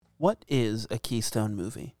What is a Keystone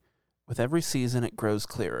movie? With every season, it grows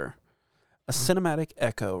clearer. A cinematic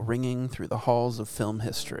echo ringing through the halls of film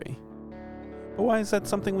history. But why is that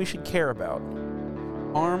something we should care about?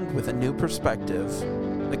 Armed with a new perspective,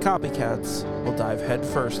 the Copycats will dive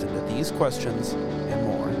headfirst into these questions and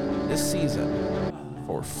more this season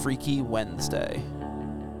for Freaky Wednesday.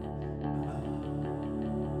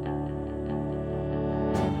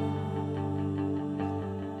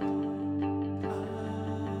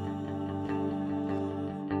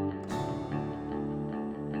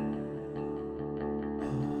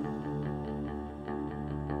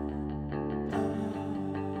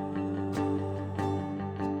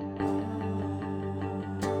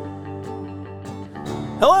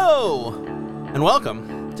 Hello, and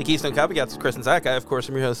welcome to Keystone Copycats with Chris and Zach. I, of course,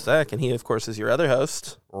 am your host, Zach, and he, of course, is your other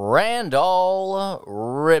host, Randall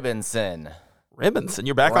Ribbenson. Ribbenson.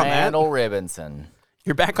 You're back on that? Randall Ribbenson.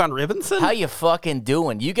 You're back on Ribbenson? How you fucking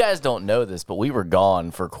doing? You guys don't know this, but we were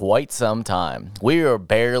gone for quite some time. We are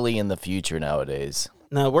barely in the future nowadays.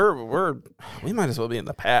 No, we might as well be in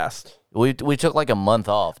the past. We took like a month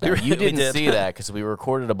off. Now, We you really didn't did. see that because we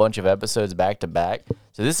recorded a bunch of episodes back to back.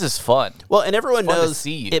 So this is fun. Well, and everyone It's fun to knows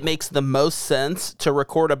see you. it makes the most sense to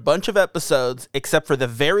record a bunch of episodes except for the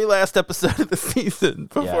very last episode of the season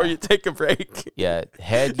before Yeah. you take a break. Yeah,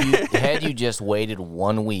 had you just waited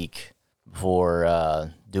 1 week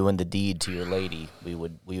before doing the deed to your lady, we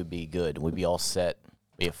would be good. We'd be all set.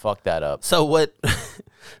 We fucked that up. So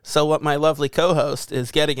what my lovely co-host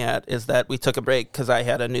is getting at is that we took a break because I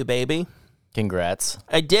had a new baby. Congrats.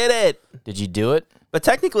 I did it! Did you do it? But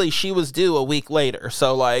technically she was due a week later,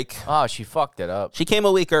 so like Oh, she fucked it up. she came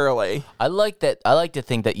a week early. I like that. I like to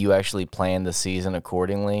think that you actually planned the season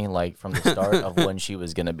accordingly, like from the start of when she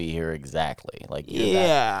was going to be here exactly. Like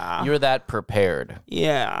you're that prepared.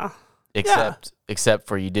 Yeah. Except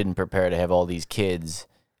for you didn't prepare to have all these kids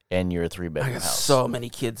and your I 3-bedroom got house. so many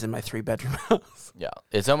kids in my 3-bedroom house. Yeah,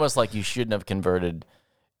 it's almost like you shouldn't have converted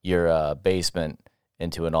your basement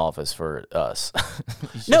into an office for us.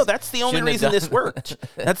 No, that's the only shouldn't have reason this done- worked.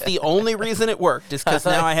 That's the only reason it worked, is because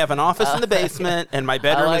now I have an office in the basement, and my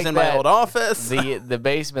bedroom like is in my that. old office. The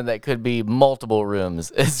basement that could be multiple rooms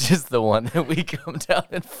is just the one that we come down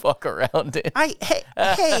and fuck around in.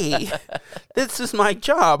 Hey, this is my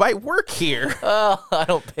job. I work here. Oh, I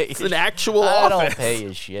don't pay you. It's an actual I office. don't pay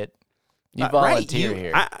you shit. You Right, volunteer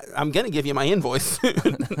here. I'm going to give you my invoice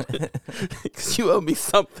soon, because you owe me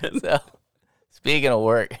something. So, speaking of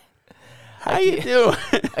work, How you doing?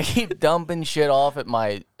 I keep dumping shit off at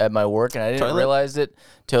my work, and I didn't Toilet? realize it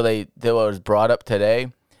till it was brought up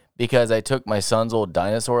today because I took my son's old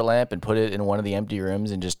dinosaur lamp and put it in one of the empty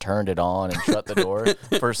rooms and just turned it on and shut the door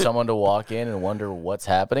for someone to walk in and wonder what's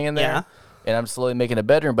happening in there. Yeah. And I'm slowly making a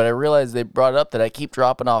bedroom, but I realized they brought up that I keep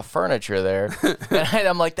dropping off furniture there. And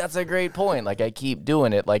I'm like, that's a great point. Like, I keep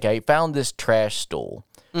doing it. Like, I found this trash stool.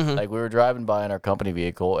 Mm-hmm. Like, we were driving by in our company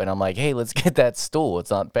vehicle, and I'm like, hey, let's get that stool. It's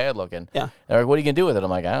not bad looking. Yeah. And they're like, what are you going to do with it? I'm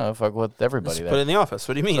like, I don't know. Fuck with everybody Just there. put it in the office.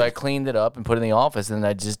 What do you mean? So I cleaned it up and put it in the office, and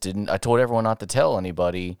I just didn't. I told everyone not to tell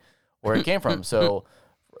anybody where it came from. So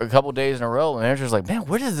a couple days in a row, the manager's like, man,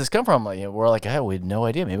 where did this come from? Like, we're like, oh, we had no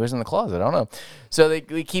idea. Maybe it was in the closet. I don't know. So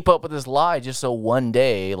we keep up with this lie just so one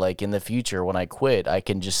day, like in the future, when I quit, I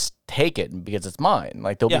can just take it because it's mine.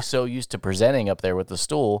 Like, they'll Yeah. be so used to presenting up there with the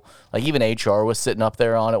stool. Like, even HR was sitting up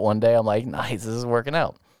there on it one day. I'm like, nice, this is working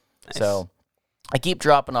out. Nice. So I keep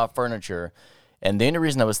dropping off furniture. And the only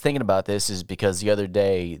reason I was thinking about this is because the other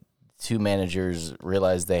day, 2 managers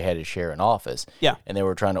realized they had to share an office. Yeah. And they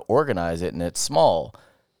were trying to organize it, and it's small.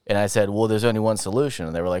 And I said, well, there's only one solution.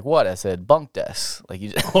 And they were like, what? I said, bunk desks. Like,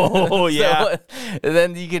 you Oh, yeah. and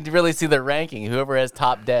then you can really see the ranking. Whoever has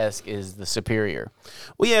top desk is the superior.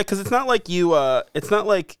 Well, yeah, because it's not like you. It's not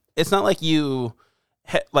like you.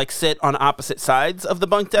 Like sit on opposite sides of the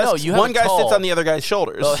bunk desk. No, you have one a guy tall- sits on the other guy's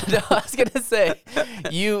shoulders. Oh, no, I was gonna say,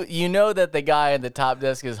 you know that the guy at the top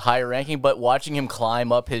desk is higher ranking, but watching him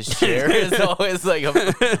climb up his chair is always like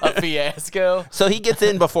a fiasco. So he gets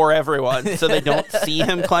in before everyone, so they don't see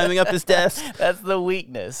him climbing up his desk. That's the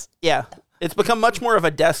weakness. Yeah, it's become much more of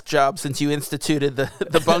a desk job since you instituted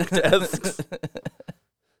the bunk desks.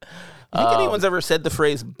 You think anyone's ever said the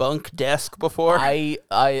phrase bunk desk before? I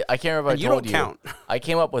can't remember if I You told don't you. count. I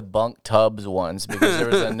came up with bunk tubs once because there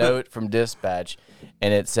was a note from dispatch,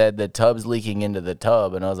 and it said the tub's leaking into the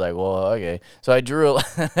tub, and I was like, well, okay. So I drew a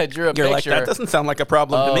You're picture like, that doesn't sound like a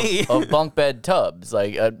problem to me. of bunk bed tubs,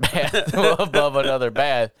 like a bath above another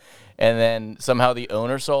bath. And then somehow the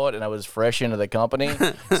owner saw it, and I was fresh into the company.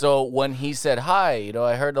 So when he said, hi,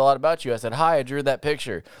 I heard a lot about you. I said, hi, I drew that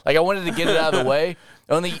picture. Like, I wanted to get it out of the way.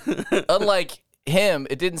 Unlike him,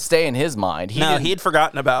 it didn't stay in his mind. He'd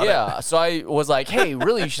forgotten about it. Yeah, so I was like, hey,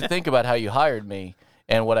 really, you should think about how you hired me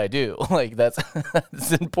and what I do. Like,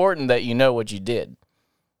 it's important that you know what you did.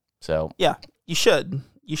 So yeah, you should.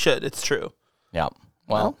 It's true. Yeah.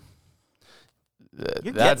 Well,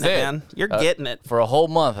 you're that's getting it, man. You're getting it. For a whole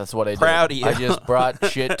month, that's what I did. Proud of you. I just brought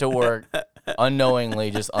shit to work,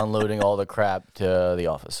 unknowingly just unloading all the crap to the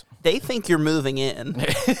office. They think you're moving in.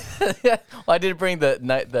 Well, I did bring the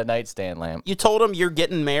nightstand lamp. You told them you're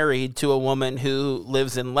getting married to a woman who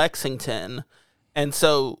lives in Lexington, and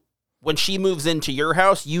so when she moves into your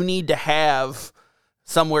house, you need to have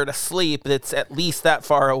somewhere to sleep that's at least that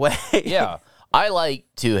far away. Yeah. I like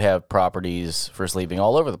to have properties for sleeping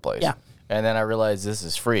all over the place. Yeah. And then I realized this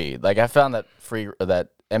is free. Like, I found that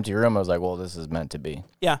empty room. I was like, well, this is meant to be.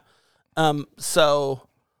 Yeah. So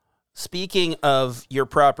speaking of your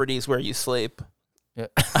properties where you sleep, You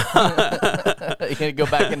gonna go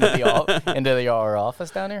back into our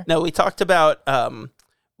office down here? No, we talked about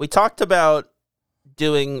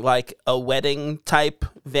doing like a wedding type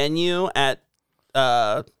venue at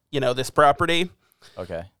this property.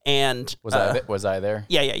 Okay. And was I there?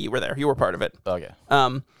 Yeah, you were there. You were part of it. Okay.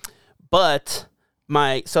 But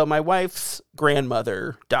my wife's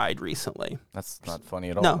grandmother died recently. That's not funny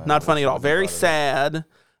at all. No, not funny at all. Very sad.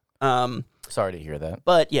 Sorry to hear that.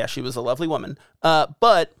 But yeah, she was a lovely woman.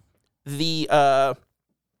 But the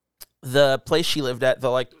place she lived at,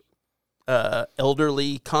 the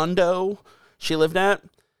elderly condo she lived at,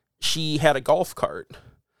 she had a golf cart.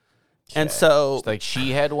 Okay. And so it's like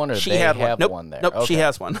she had one, or she they have have one. One there. Nope, Okay. She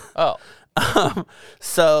has one. Oh.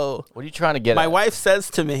 So what are you trying to get my at? wife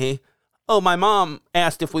says to me, oh, my mom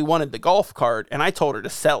asked if we wanted the golf cart, and I told her to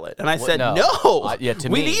sell it. And I said, no,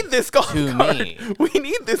 we need this golf cart. We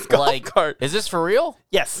need this golf cart. Is this for real?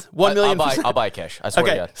 Yes, 1 million. I'll buy cash. I swear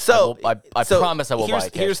to God. So I promise I will buy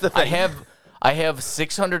cash. Here's the thing. I have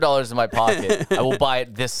 $600 in my pocket. I will buy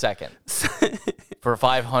it this second for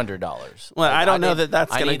 $500. Well, I don't know that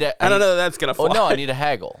that's gonna. I don't know that that's gonna fly. Oh no, I need a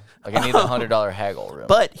haggle. Like, I need the $100 haggle room.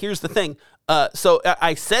 But here's the thing. So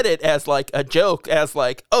I said it as like a joke, as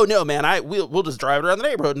like, oh no, man, we'll just drive it around the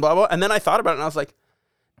neighborhood and blah blah. And then I thought about it, and I was like,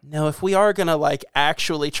 no, if we are gonna like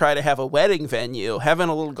actually try to have a wedding venue, having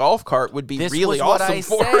a little golf cart would be really awesome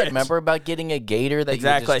for it. Remember about getting a gator that you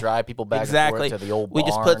could just drive people back and forth to the old barn? We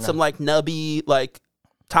just put some like nubby like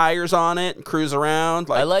tires on it and cruise around.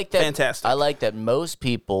 Like, I like that. Fantastic. I like that most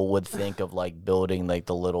people would think of like building like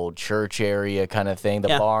the little church area kind of thing, the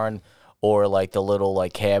barn, or like the little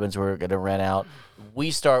like cabins we're gonna rent out. We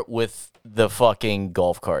start with the fucking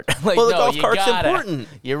golf cart. Like, well, the golf cart's important.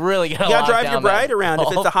 You really gotta drive your bride around. If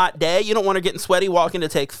it's a hot day, you don't want her getting sweaty walking to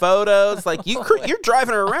take photos. Like, you're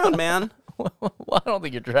driving her around, man. Well, I don't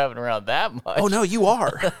think you're driving around that much. Oh no, you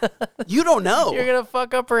are. You don't know. You're gonna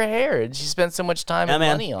fuck up her hair, and she spent so much time and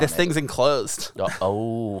money on this thing's enclosed.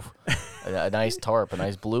 Oh, a nice tarp, a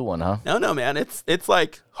nice blue one, huh? No, man. It's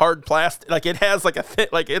like hard plastic. Like, it has like a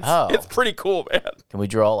it's pretty cool, man. Can we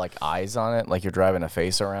draw like eyes on it, like you're driving a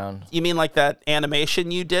face around? You mean like that animation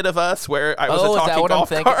you did of us where I was a talking golf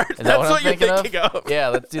cart? That's what you're thinking of? Yeah,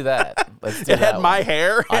 let's do that. It had my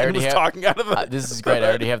hair and was talking out of the... This is great. I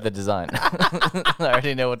already have the design. I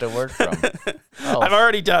already know what to work from. I've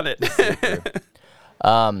already done it.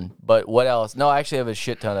 But what else? No, I actually have a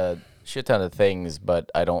shit ton of things, but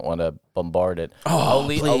I don't want to bombard it. I'll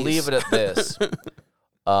leave it at this.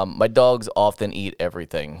 My dogs often eat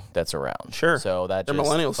everything that's around. Sure. So that they're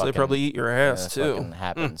millennials, so they probably eat your ass too.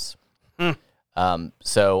 Happens.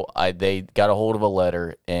 So they got a hold of a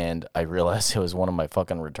letter, and I realized it was one of my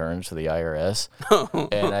fucking returns to the IRS,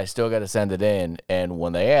 and I still got to send it in. And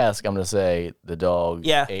when they ask, I'm gonna say the dog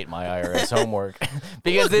ate my IRS homework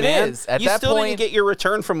because it is. At that point, you still didn't get your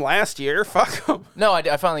return from last year. Fuck them. No,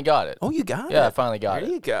 I finally got it. Oh, you got it? Yeah, I finally got it.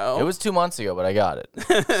 There you go. It was 2 months ago, but I got it.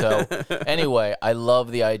 So anyway, I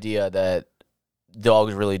love the idea that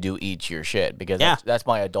dogs really do eat your shit, because that's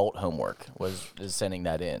my adult homework, is sending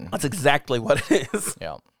that in. That's exactly what it is.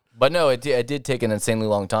 Yeah. But no, it did take an insanely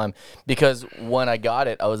long time, because when I got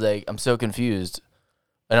it, I was like, I'm so confused.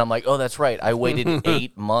 And I'm like, oh, that's right. I waited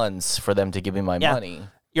 8 months for them to give me my money.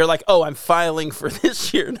 You're like, oh, I'm filing for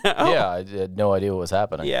this year now. Yeah, I had no idea what was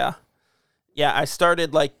happening. Yeah. Yeah, I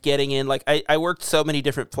started like getting in, like I worked so many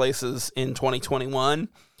different places in 2021.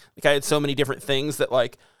 Like, I had so many different things that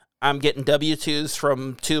like, I'm getting W-2s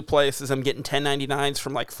from 2 places. I'm getting 1099s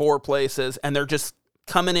from like 4 places. And they're just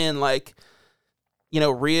coming in like,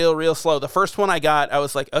 real slow. The first one I got, I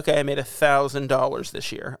was like, okay, I made $1,000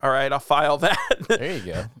 this year. All right, I'll file that. There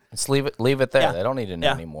you go. Just leave it there. Yeah. They don't need to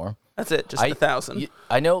know anymore. That's it. Just 1,000.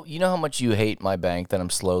 I know. You know how much you hate my bank that I'm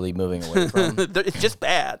slowly moving away from. It's just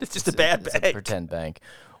bad. It's just a bad It's a bank. pretend bank.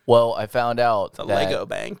 Well, I found out It's a that Lego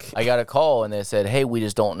bank. I got a call and they said, "Hey, we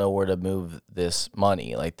just don't know where to move this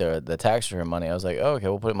money, like the tax return money." I was like, "Oh, okay,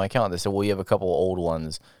 we'll put it in my account." They said, "Well, you have a couple of old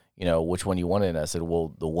ones. You know, which one you wanted?" And I said,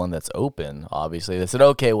 "Well, the one that's open, obviously." They said,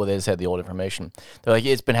 "Okay, well, they just had the old information." They're like,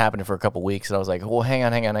 "It's been happening for a couple of weeks," and I was like, "Well, hang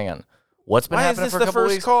on. What's been Why is happening this for a the couple of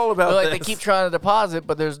first weeks?" call about They're like, this? "They keep trying to deposit,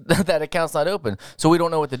 but there's that account's not open, so we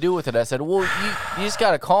don't know what to do with it." I said, "Well, you just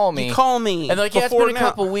gotta call me." You call me. And they're like, "Yeah, it's before been a now."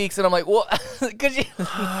 couple weeks," and I'm like, "Well, could you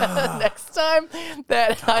next time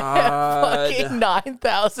that I have fucking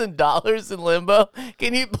 $9,000 in limbo,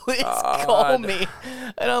 can you please call me?"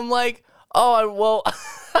 And I'm like, "Oh,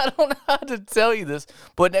 I don't know how to tell you this,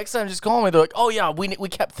 but next time just call me." They're like, "Oh yeah, we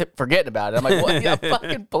kept forgetting about it." I'm like, "Well, yeah,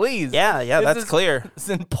 fucking please." Yeah, This that's is- clear. It's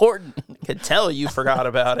important. Could tell you forgot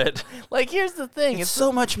about it. Like, here's the thing: It's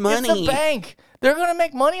so much money. It's a bank. They're gonna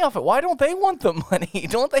make money off it. Why don't they want the money?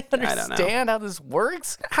 Don't they don't know. understand how this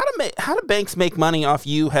works? How do banks make money off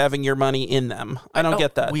you having your money in them? I don't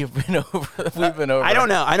get that. We've been over. I don't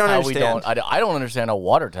know. I don't how understand. I don't understand how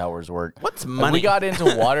water towers work. What's Like, money? we got into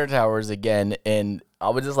water towers again, and I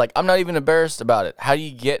was just like, I'm not even embarrassed about it. How do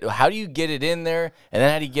you get it in there, and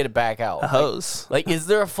then how do you get it back out? A hose. Like, is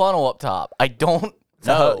there a funnel up top? I don't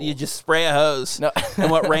know. You just spray a hose, No. and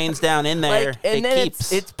what rains down in there, And it then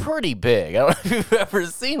keeps. it's pretty big. I don't know if you've ever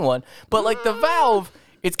seen one, but like the valve,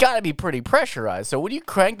 it's got to be pretty pressurized. So when you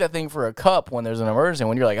crank that thing for a cup when there's an emergency,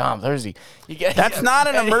 when you're like, "Oh, I'm thirsty," That's not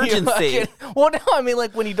an and you're emergency. well, no, I mean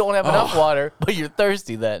like when you don't have enough water, but you're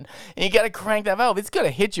thirsty, then and you got to crank that valve. It's gonna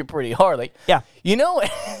hit you pretty hard. Like, Yeah. you know.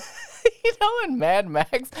 You know, in Mad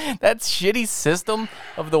Max, that shitty system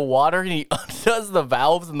of the water, and he undoes the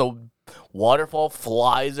valves, and the waterfall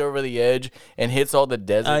flies over the edge and hits all the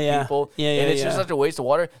desert yeah. people. Yeah, and it's just such a waste of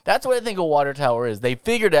water. That's what I think a water tower is. They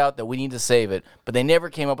figured out that we need to save it, but they never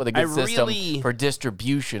came up with a good system for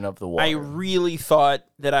distribution of the water. I really thought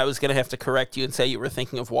that I was going to have to correct you and say you were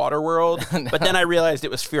thinking of Waterworld, but then I realized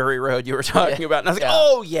it was Fury Road you were talking about, and I was like,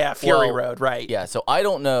 "Oh yeah, Fury Road, right?" Yeah, so I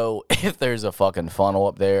don't know if there's a fucking funnel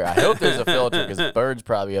up there. I hope there's a filter because birds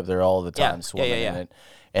probably up there all the time swimming in it.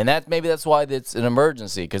 And maybe that's why it's an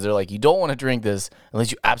emergency, because they're like, you don't want to drink this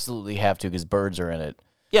unless you absolutely have to because birds are in it.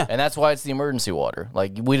 Yeah. And that's why it's the emergency water.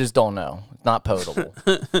 Like, we just don't know. It's not potable.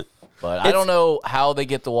 But I don't know how they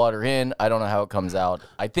get the water in. I don't know how it comes out.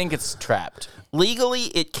 I think it's trapped. Legally,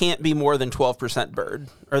 it can't be more than 12% bird,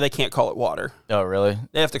 or they can't call it water. Oh, really?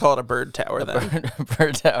 They have to call it a bird tower then.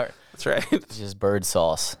 Bird tower. That's right. It's just bird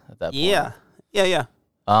sauce at that point. Yeah.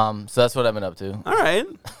 So that's what I've been up to. All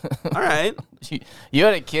right. You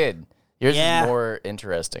had a kid. Yours Yeah. is more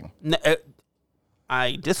interesting.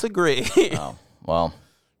 I disagree. Oh, well.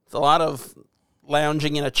 It's a lot of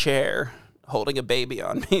lounging in a chair, holding a baby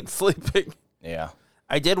on me and sleeping. Yeah.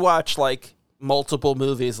 I did watch like multiple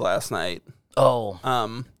movies last night. Oh,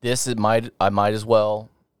 Um, I might as well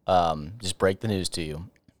just break the news to you.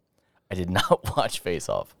 I did not watch Face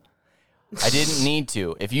Off. I didn't need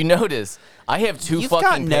to. If you notice, I have two You've got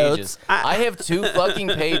fucking notes. pages. I have two fucking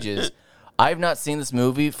pages. I've not seen this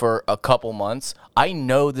movie for a couple months. I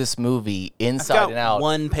know this movie inside got and out.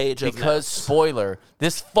 one page of because notes. spoiler,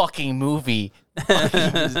 this fucking movie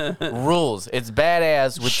rules. It's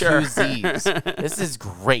badass with Sure. two Z's. This is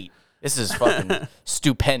great. This is fucking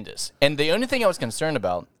stupendous. And the only thing I was concerned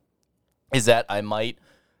about is that I might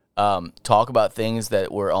talk about things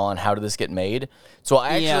that were on How Did This Get Made. So I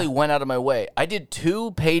actually went out of my way. I did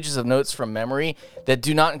 2 pages of notes from memory that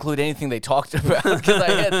do not include anything they talked about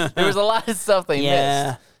because there was a lot of stuff they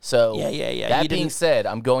missed. So Yeah. that You being didn't- said,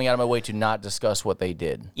 I'm going out of my way to not discuss what they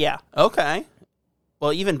did. Yeah. Okay.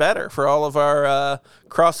 Well, even better for all of our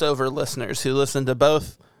crossover listeners who listen to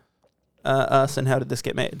both us and How Did This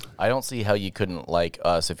Get Made. I don't see how you couldn't like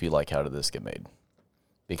us if you like How Did This Get Made.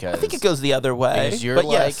 Because I think it goes the other way. because you're but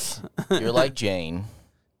like yes. you're like Jane,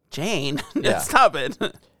 Jane. Yeah. Stop it.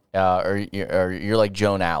 or you're like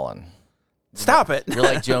Joan Allen. Stop it. You're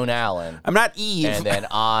like Joan Allen. I'm not Eve. And then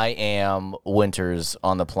I am Winters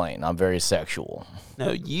on the plane. I'm very sexual.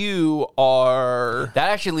 No, you are. That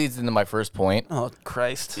actually leads into my first point. Oh,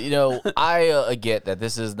 Christ. You know, I get that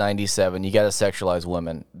this is 97. You got to sexualize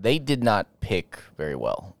women. They did not pick very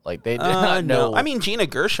well. Like, they did not know. No. I mean, Gina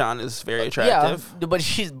Gershon is very yeah, attractive.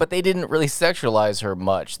 but they didn't really sexualize her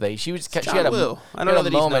much. She had John a Woo. I she don't had know a that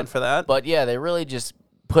he's known moment for that. But yeah, they really just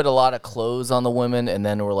put a lot of clothes on the women, and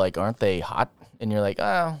then were like, "Aren't they hot?" And you're like,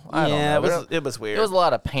 "Oh, I don't know." It was weird. It was a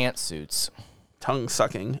lot of pantsuits. tongue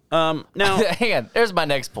sucking. Now, Hang on. There's my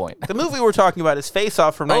next point. the movie we're talking about is Face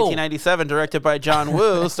Off from 1997, directed by John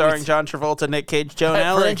Woo, starring John Travolta, Nick Cage, Joan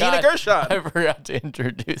Allen, and Gina Gershon. I forgot to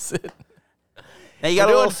introduce it. Now, you got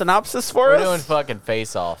a little synopsis for us? We're doing fucking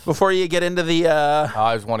Face Off. Before you get into the...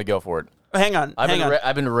 I just want to go for it. hang on.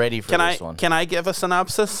 I've been ready for this one. Can I give a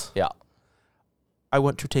synopsis? Yeah. I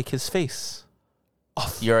want to take his face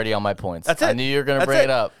off. You're already on my points. That's it. I knew you were going to bring it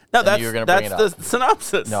up. No, that's the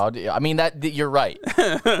synopsis. No, I mean you're right.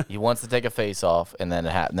 He wants to take a face off, and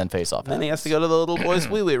then face off. Then he has to go to the little boy's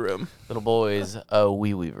wee-wee room. Little boy's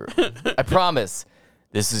wee-wee room. I promise,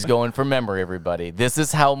 this is going from memory, everybody. This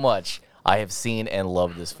is how much I have seen and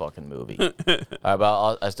loved this fucking movie.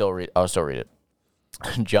 I'll still read it.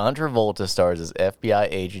 John Travolta stars as FBI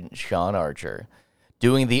agent Sean Archer,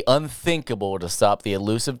 doing the unthinkable to stop the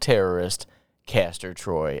elusive terrorist Castor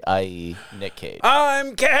Troy, i.e. Nick Cage.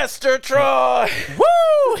 I'm Castor Troy!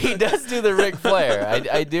 Woo! He does do the Ric Flair.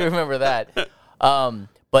 I do remember that.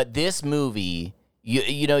 But this movie,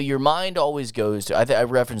 you know, your mind always goes to, I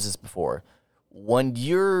referenced this before, when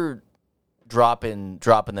you're dropping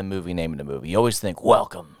the movie name in the movie, you always think,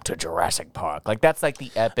 welcome to Jurassic Park. Like, that's like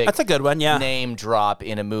the epic That's a good one, yeah. name drop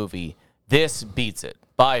in a movie. This beats it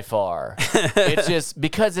by far. It's just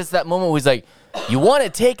because it's that moment where he's like, you want to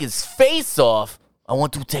take his face off? I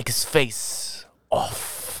want to take his face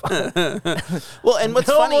off. Well, and what's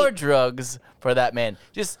no funny... more drugs for that man.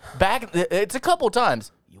 Just back, it's a couple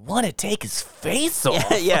times. You want to take his face off?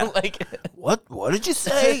 Yeah. Like, What did you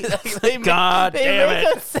say? God damn make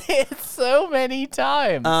it. us say it so many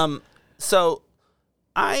times. So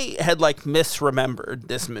I had misremembered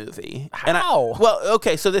this movie. How?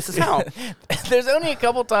 Okay, so this is how. There's only a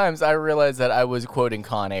couple times I realized that I was quoting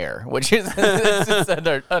Con Air, which is it's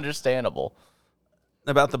just understandable.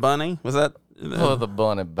 About the bunny? Was that? Put the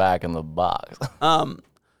bunny back in the box.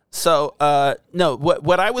 So, no,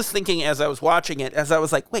 what I was thinking as I was watching it, as I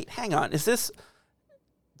was like, wait, hang on,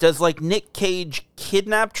 does Nick Cage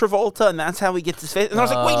kidnap Travolta and that's how he gets his face? And I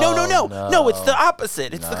was like, wait, no, it's the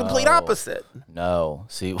opposite. It's the complete opposite. No.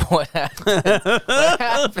 See, what happens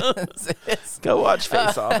is... Go watch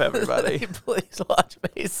Face Off, everybody. Please watch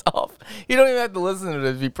Face Off. You don't even have to listen to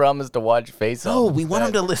this if you promise to watch Face Off. No, we want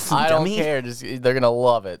them to listen, I dummy. don't care. Just, they're going to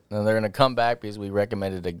love it. And they're going to come back because we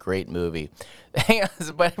recommended a great movie. Hang on,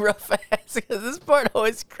 but real fast, because this part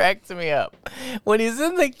always cracks me up. When he's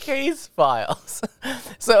in the case files,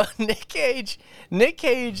 so Nick Cage and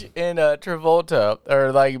Travolta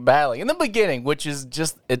are battling in the beginning, which is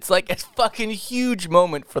just, it's a fucking huge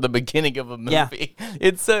moment for the beginning of a movie. Yeah.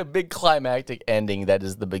 It's a big climactic ending that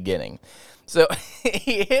is the beginning. So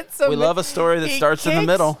he hits him. We love a story that starts in the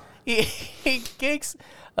middle. He kicks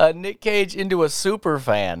Nick Cage into a super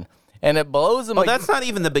fan. And it blows him. Well, that's not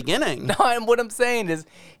even the beginning. No, and what I'm saying is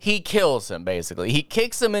he kills him, basically. He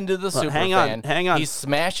kicks him into the super fan. Hang on. He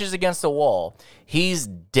smashes against the wall. He's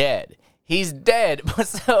dead. But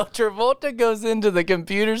so Travolta goes into the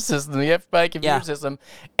computer system, the FBI computer system,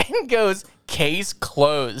 and goes, case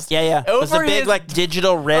closed. Yeah. It was a big,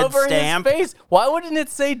 digital red stamp. Over his face. Why wouldn't it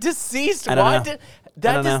say deceased? I don't know.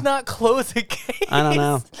 That does not close a case. I don't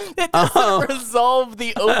know. It doesn't resolve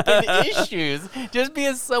the open issues just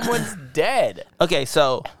because someone's dead. Okay,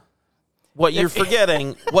 so what you're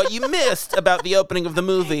forgetting, what you missed about the opening of the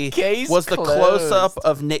movie was the close-up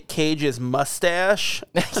of Nick Cage's mustache,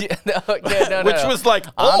 no. which was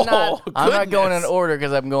I'm not going in order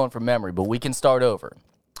because I'm going from memory, but we can start over.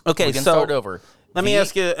 Okay, we can start over. Let me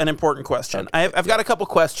ask you an important question. Okay. I've got a couple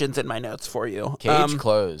questions in my notes for you. Cage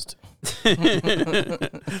closed.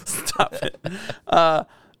 Stop it.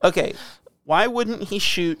 Okay, why wouldn't he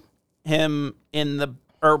shoot him in the...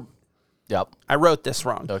 Yep. I wrote this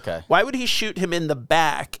wrong. Okay. Why would he shoot him in the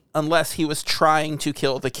back unless he was trying to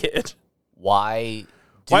kill the kid? Why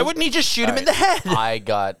wouldn't he just shoot him in the head? I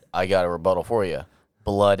got a rebuttal for you.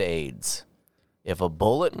 Blood AIDS. If a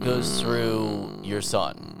bullet goes through your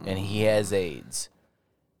son and he has AIDS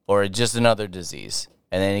or just another disease,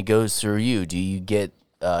 and then it goes through you, do you get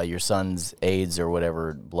your son's AIDS or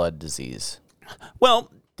whatever blood disease? Well,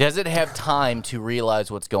 does it have time to realize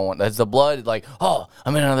what's going on? Is the blood oh,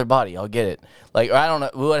 I'm in another body, I'll get it? I don't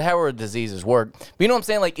know, however diseases work. But you know what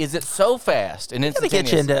I'm saying? Is it so fast and instantaneous?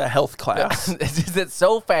 Get you into a health class. Is it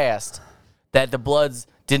so fast that the bloods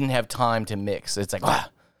didn't have time to mix? It's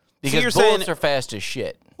because bullets are fast as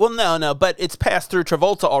shit. Well, no, but it's passed through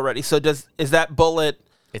Travolta already. So is that bullet...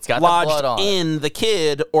 It's got lodged the blood on in the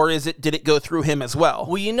kid, or did it go through him as well?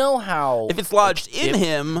 Well, you know how... If it's lodged in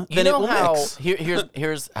him, then it will mix.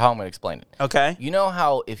 Here's how I'm going to explain it. Okay. You know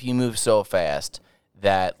how if you move so fast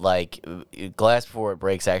that, glass before it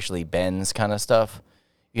breaks actually bends kind of stuff?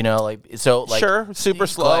 You know, like so, like Sure, super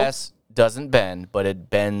slow. Glass doesn't bend, but it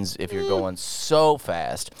bends if you're going so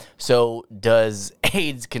fast. So does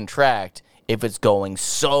AIDS contract if it's going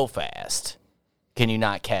so fast? Can you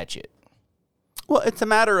not catch it? Well, it's a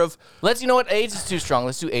matter of. You know what? AIDS is too strong.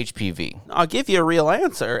 Let's do HPV. I'll give you a real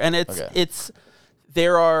answer, and it's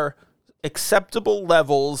there are acceptable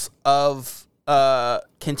levels of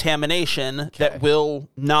contamination that will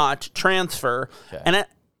not transfer, and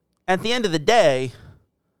at the end of the day,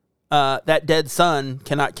 that dead son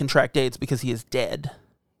cannot contract AIDS because he is dead.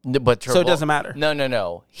 But so it doesn't matter.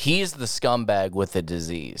 No. He's the scumbag with the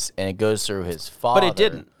disease, and it goes through his father. But it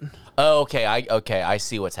didn't. Oh, okay. I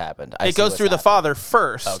see what's happened. It goes through the father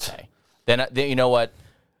first. Okay. Then you know what?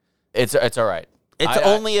 It's all right. It's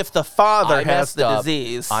only if the father has the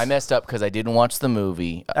disease. I messed up because I didn't watch the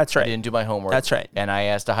movie. That's right. I didn't do my homework. That's right. And I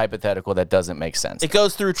asked a hypothetical that doesn't make sense. It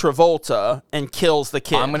goes through Travolta and kills the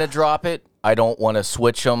kid. I'm going to drop it. I don't want to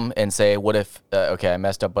switch them and say, what if, okay, I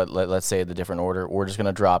messed up, but let's say the different order. We're just going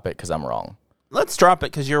to drop it because I'm wrong. Let's drop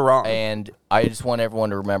it because you're wrong. And I just want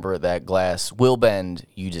everyone to remember that glass will bend.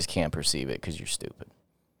 You just can't perceive it because you're stupid.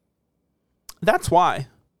 That's why.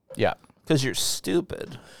 Yeah. Because you're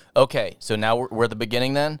stupid. Okay, so now we're at the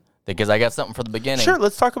beginning then? Because I got something for the beginning. Sure,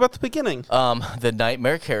 let's talk about the beginning. The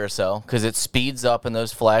Nightmare Carousel, because it speeds up in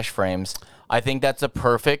those flash frames. I think that's a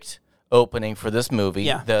perfect opening for this movie.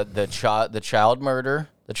 Yeah. The child murder,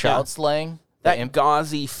 the child slaying. That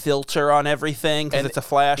gauzy filter on everything because it's a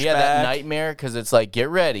flashback. Yeah, that nightmare because it's like, get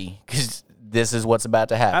ready because this is what's about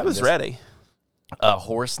to happen. I was ready. A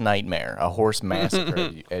horse nightmare, a horse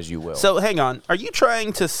massacre, as you will. So hang on. Are you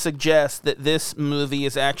trying to suggest that this movie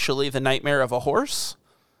is actually the nightmare of a horse?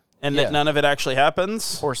 And that none of it actually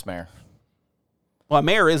happens? Horse mare. Well, a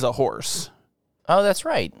mare is a horse. Oh, that's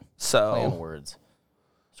right. So Play on words.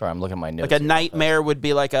 Sorry, I'm looking at my notes. Like a nightmare would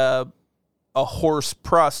be like a horse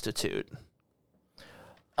prostitute.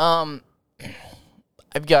 I've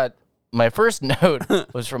got my first note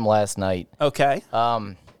was from last night. Okay.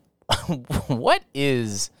 What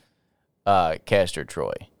is Castor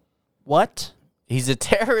Troy? What? He's a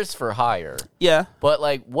terrorist for hire. Yeah. But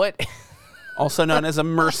like what? Also known as a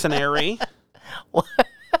mercenary. What?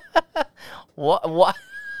 I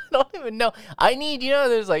don't even know. I need,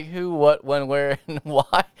 there's like who, what, when, where, and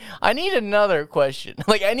why. I need another question.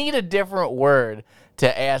 Like I need a different word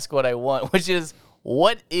to ask what I want, which is,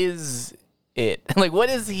 what is it? Like, what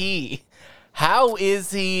is he? How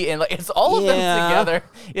is he? And like, it's all of them together.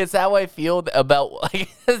 It's how I feel about like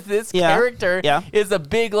this character is a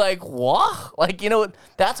big like wah. Like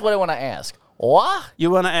that's what I want to ask. Wah?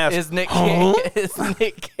 You want to ask? Is Nick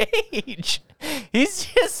Cage? He's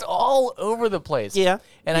just all over the place. Yeah.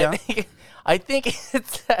 And I think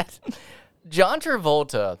it's that John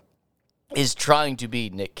Travolta is trying to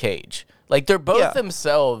be Nick Cage. Like they're both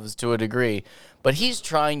themselves to a degree, but he's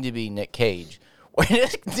trying to be Nick Cage. Where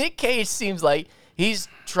Nick Cage seems like he's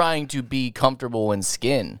trying to be comfortable in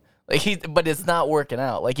skin. But it's not working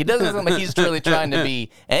out. Like, he doesn't seem like he's really trying to be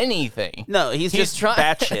anything. No, he's just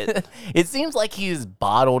batshit. It seems like he's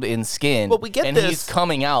bottled in skin. Well, we get and he's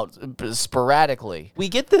coming out sporadically. We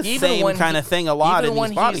get this same kind of thing a lot in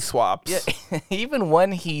these body swaps. Yeah, even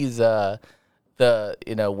when he's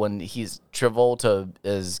when he's Travolta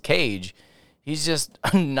as Cage, he's just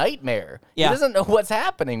a nightmare. Yeah. He doesn't know what's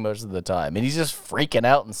happening most of the time, and he's just freaking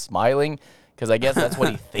out and smiling. Because I guess that's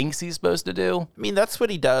what he thinks he's supposed to do. I mean, that's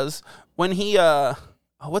what he does when he.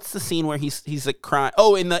 What's the scene where he's like crying?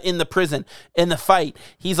 Oh, in the prison, in the fight,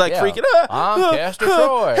 he's like freaking. I'm Castor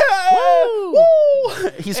Troy. Woo!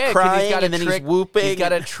 He's crying and then he's whooping. He's got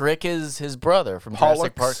to trick his brother from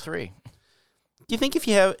Jurassic Park 3. Do you think if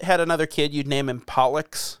you had another kid, you'd name him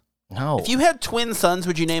Pollux? No. If you had twin sons,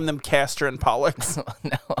 would you name them Castor and Pollux?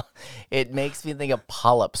 No. It makes me think of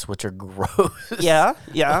polyps, which are gross. Yeah.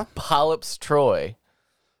 Polyps Troy.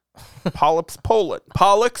 Polyps Poland.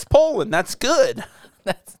 Pollux Poland. That's good.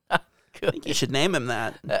 That's not good. I think you should name him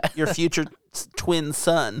that. Your future twin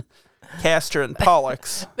son, Castor and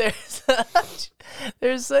Pollux.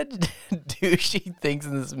 There's such douchey things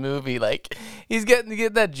in this movie. Like, he's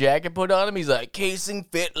getting that jacket put on him. He's like, casing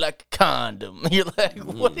fit like a condom. You're like,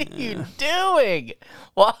 what are you doing?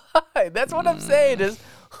 Why? That's what I'm saying is,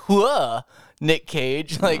 Nick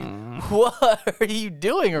Cage. Like, what are you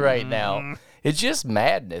doing right now? It's just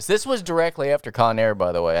madness. This was directly after Con Air,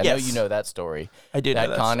 by the way. I know you know that story. I do know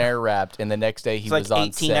that Con Air wrapped, and the next day he was like on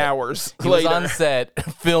 18 set. hours He was on set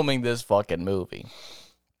filming this fucking movie.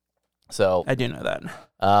 So I do know that.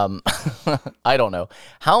 I don't know.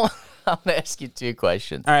 I'm gonna ask you two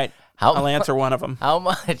questions. All right. I'll answer one of them. How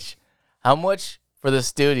much for the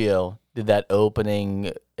studio did that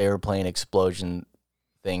opening airplane explosion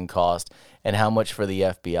thing cost and how much for the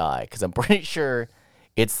FBI? Because I'm pretty sure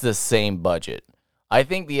it's the same budget. I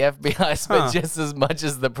think the FBI spent just as much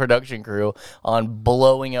as the production crew on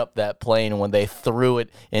blowing up that plane when they threw it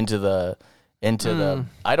into the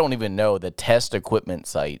I don't even know, the test equipment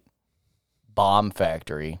site bomb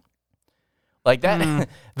factory. Like that,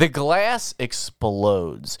 the glass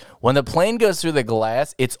explodes. When the plane goes through the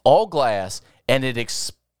glass, it's all glass, and it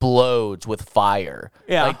explodes with fire.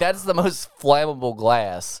 Yeah. Like, that's the most flammable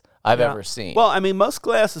glass I've ever seen. Well, I mean, most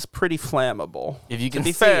glass is pretty flammable. If you can to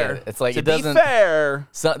be see fair, it, it's like to it doesn't. be fair,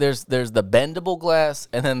 So there's the bendable glass,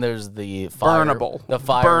 and then there's the fire, Burnable. the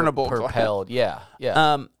fire Burnable propelled. Yeah.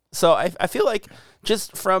 So I feel like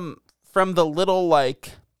just from the little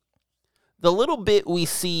bit we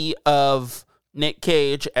see of Nick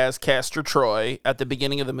Cage as Castor Troy at the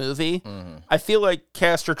beginning of the movie, I feel like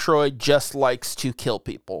Castor Troy just likes to kill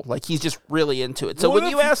people. Like, he's just really into it. So when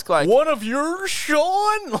you ask, like, one of yours,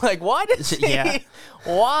 Sean? Like, why does he? Yeah.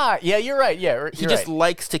 Why? Yeah, you're right. Yeah, he just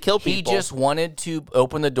likes to kill people. He just wanted to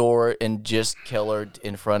open the door and just kill her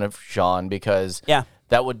in front of Sean because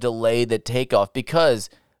that would delay the takeoff. Because,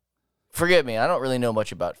 forgive me, I don't really know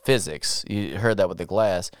much about physics. You heard that with the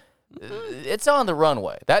glass. It's on the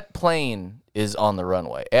runway. That plane is on the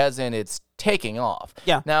runway, as in it's taking off.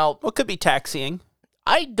 Yeah. Now, well, it could be taxiing.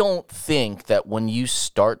 I don't think that when you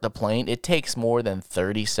start the plane, it takes more than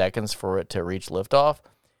 30 seconds for it to reach liftoff.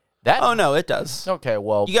 Oh, no, it does. Okay,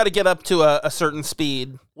 well, you got to get up to a certain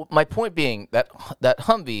speed. My point being that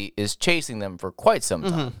Humvee is chasing them for quite some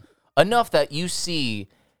time. Enough that you see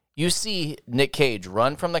Nick Cage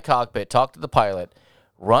run from the cockpit, talk to the pilot,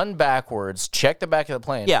 run backwards, check the back of the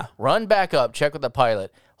plane, run back up, check with the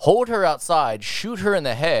pilot, hold her outside, shoot her in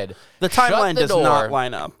the head. The timeline does not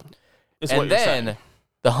line up. And then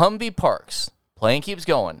the Humvee parks. Plane keeps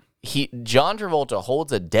going. John Travolta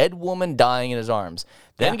holds a dead woman dying in his arms,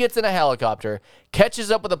 then gets in a helicopter,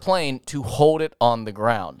 catches up with a plane to hold it on the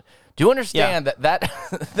ground. Do you understand that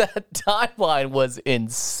timeline was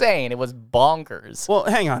insane? It was bonkers. Well,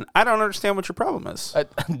 hang on. I don't understand what your problem is.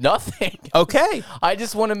 Nothing. Okay. I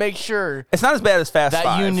just want to make sure it's not as bad as Fast 5.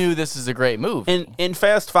 That you knew this is a great movie. In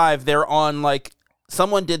Fast 5, they're on, like,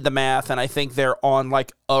 someone did the math, and I think they're on,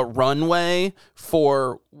 like, a runway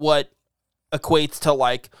for what equates to,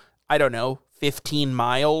 like, I don't know, 15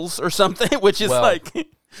 miles or something, which is, like,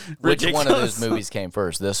 ridiculous. Which one of those movies came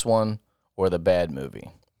first, this one or the bad movie?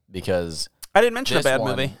 Because I didn't mention a bad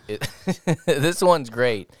movie. This one's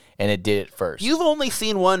great, and it did it first. You've only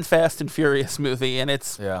seen one Fast and Furious movie, and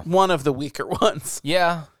it's one of the weaker ones.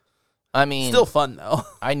 Yeah. I mean, still fun, though.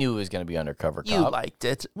 I knew it was going to be Undercover Cop. You liked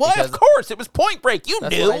it. Well, of course. It was Point Break. You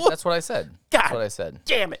knew. That's what I said. God, that's what I said.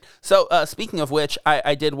 Damn it. So, speaking of which,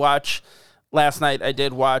 I did watch... Last night, I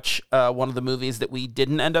did watch one of the movies that we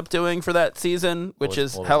didn't end up doing for that season, which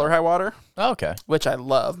is Hell or High Water. Oh, okay. Which I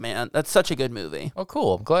love, man. That's such a good movie. Oh,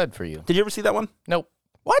 cool. I'm glad for you. Did you ever see that one? Nope.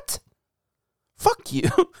 What? Fuck you.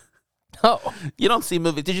 Oh. You don't see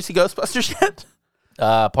movies. Did you see Ghostbusters yet?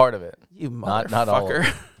 Part of it. You motherfucker. Not all of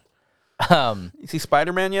it. You see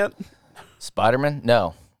Spider-Man yet? Spider-Man?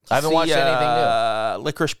 No. I haven't watched anything new.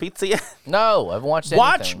 Licorice Pizza yet? No, I haven't watched anything.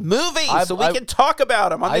 Watch movies so we can talk about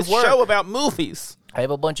them on this show about movies. I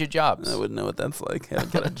have a bunch of jobs. I wouldn't know what that's like. I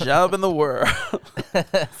haven't got a job in the world.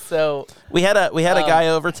 So we had a guy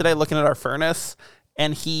over today looking at our furnace,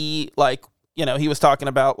 and he he was talking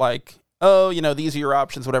about like, oh, these are your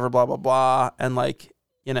options, whatever, blah blah blah, and like,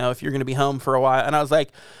 if you're gonna be home for a while, and I was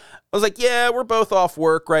like, yeah, we're both off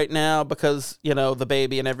work right now because the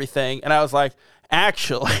baby and everything, and I was like,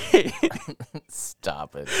 actually,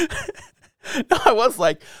 stop it. No, I was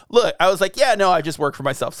like, yeah, no, I just work for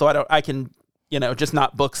myself, so I can, just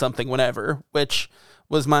not book something whenever, which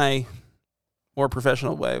was my more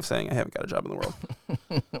professional way of saying I haven't got a job in the world.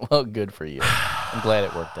 Well, good for you. I'm glad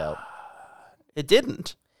it worked out. It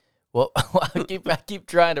didn't. Well, I keep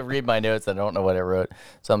trying to read my notes. I don't know what I wrote,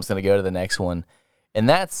 so I'm just going to go to the next one. And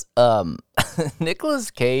that's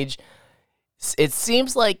Nicolas Cage. It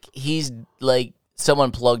seems like he's like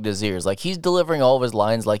someone plugged his ears. Like he's delivering all of his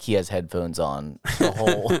lines like he has headphones on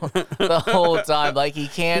the whole time. Like he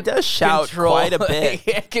can't. He does shout quite a bit.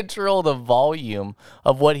 He can't control the volume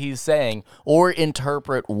of what he's saying or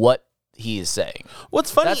interpret what he is saying.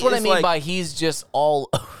 What's funny? That's what I mean by he's just all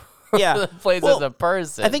over the place as a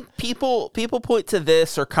person. I think people point to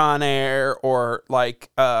this or Con Air or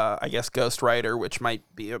like I guess Ghost Rider, which might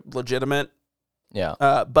be a legitimate Yeah.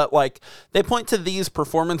 But like they point to these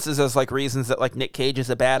performances as like reasons that like Nick Cage is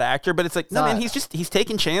a bad actor, but it's like no, man, he's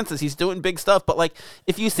taking chances, he's doing big stuff. But like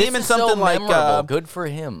if you see him in something like good for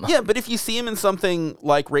him. Yeah, but if you see him in something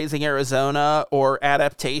like Raising Arizona or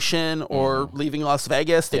Adaptation or Leaving Las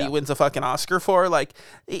Vegas that he wins a fucking Oscar for, like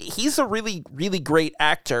he's a really, really great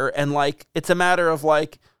actor, and like it's a matter of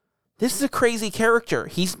like this is a crazy character.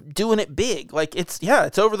 He's doing it big. Like it's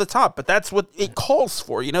over the top, but that's what it calls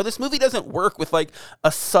for. You know, this movie doesn't work with like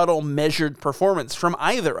a subtle, measured performance from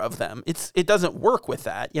either of them. It doesn't work with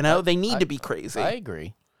that. You know, they need to be crazy. I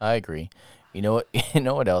agree. You know what? You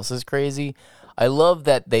know what else is crazy? I love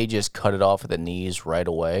that they just cut it off at the knees right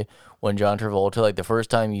away. When John Travolta, like the first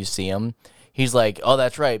time you see him, he's like, "Oh,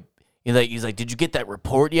 that's right." He's like, "Did you get that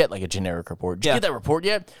report yet?" Like a generic report. Did you get that report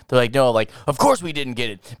yet? They're like, "No." Like, "Of course we didn't get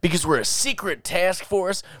it because we're a secret task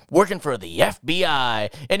force working for the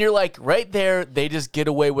FBI." And you're like, right there, they just get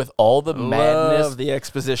away with all the madness, Love the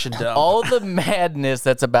exposition dump. all the madness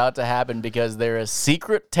that's about to happen because they're a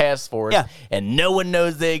secret task force, and no one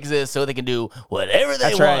knows they exist, so they can do whatever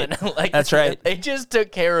they want. Right. Like that's right. They just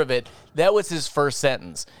took care of it. That was his first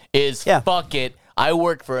sentence. Is fuck it. I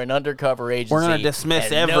work for an undercover agency. We're going to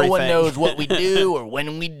dismiss and everything. No one knows what we do or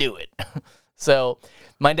when we do it. So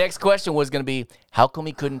my next question was going to be, how come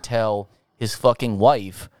he couldn't tell his fucking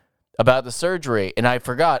wife about the surgery? And I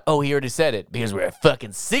forgot, he already said it, because we're a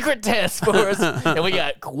fucking secret task force, and we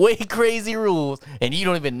got way crazy rules, and you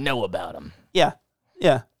don't even know about them. Yeah.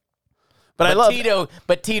 But I love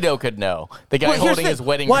But Tito could know. The guy holding his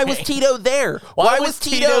wedding ring. Why was Tito there? Why was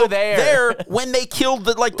Tito there when they killed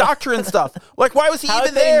the doctor and stuff? Like, why was he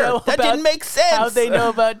even there? That didn't make sense. How'd they know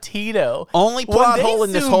about Tito? Only plot hole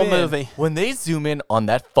in this whole movie. When they zoom in on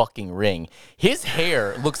that fucking ring, his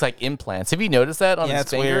hair looks like implants. Have you noticed that on his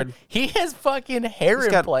finger? Weird. He has fucking hair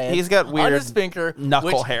implants. He's got weird on his finger,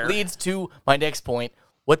 knuckle which hair. Leads to my next point.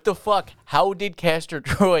 What the fuck? How did Castor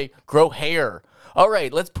Troy grow hair? All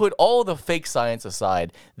right, let's put all the fake science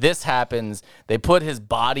aside. This happens. They put his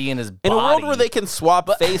body in his body. In a world where they can swap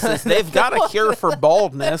faces, they've got a cure for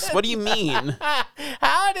baldness. What do you mean?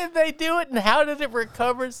 How did they do it, and how did it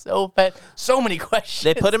recover so fast? So many questions.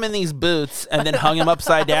 They put him in these boots and then hung him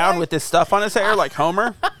upside down with this stuff on his hair like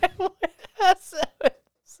Homer.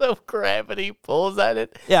 So gravity pulls at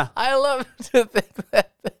it. Yeah. I love to think that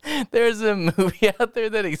there's a movie out there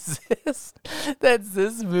that exists that's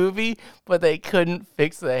this movie, but they couldn't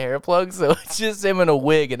fix the hair plug, so it's just him in a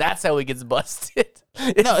wig, and that's how he gets busted.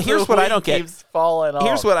 No, here's what I don't get. Keeps falling off.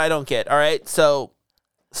 Here's what I don't get. All right, so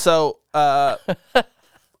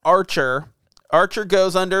Archer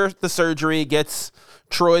goes under the surgery, gets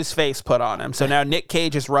Troy's face put on him. So now Nick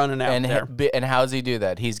Cage is running out there. And how's he do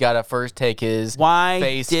that? He's got to first take his Why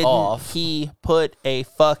face didn't off. he put a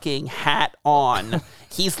fucking hat on?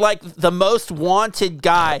 He's like the most wanted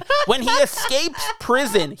guy. When he escapes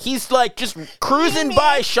prison, he's like just cruising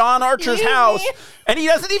by Sean Archer's house, and he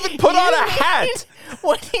doesn't even put on a hat.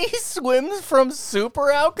 When he swims from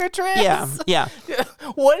Super Alcatraz? Yeah.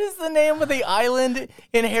 What is the name of the island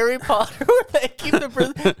in Harry Potter where they keep the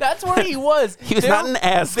prison? That's where he was. He was not in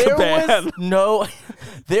Azkaban.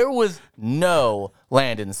 There was no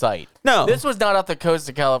land in sight. No. This was not off the coast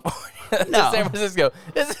of California. No. San Francisco.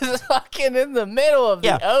 This is fucking in the middle of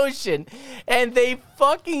the ocean. And they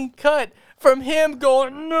fucking cut from him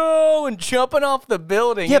going, no, and jumping off the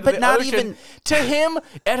building. Yeah, into but the not ocean, even to him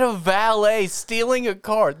at a valet stealing a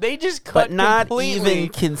car. They just cut But not completely even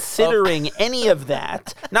considering any of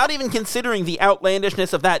that. Not even considering the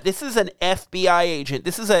outlandishness of that. This is an FBI agent.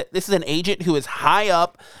 This is an agent who is high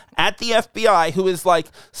up at the FBI, who is like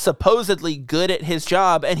supposedly good at his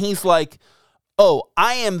job, and he's like, oh,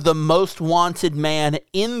 I am the most wanted man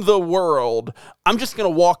in the world. I'm just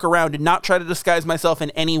going to walk around and not try to disguise myself in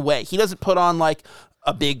any way. He doesn't put on like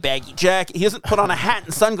a big baggy jacket. He doesn't put on a hat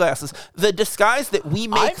and sunglasses. The disguise that we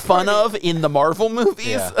make fun of in the Marvel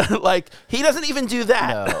movies, like he doesn't even do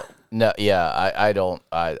that. I don't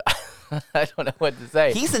know what to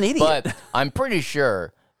say. He's an idiot. But I'm pretty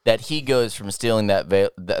sure that he goes from stealing that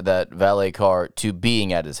valet car to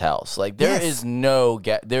being at his house. Like there is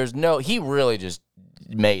he really just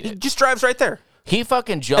made it. He just drives right there. He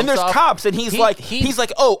fucking jumps and there's off, cops, and he's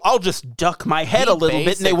like, oh, I'll just duck my head a little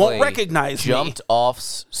bit, and they won't recognize me. Jumped off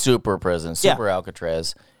Super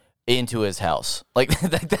Alcatraz, into his house. Like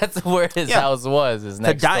that's where his house was. His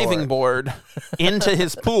next the diving door. board into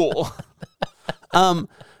his pool. Well,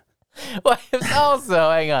 it's also,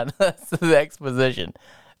 hang on, that's the exposition.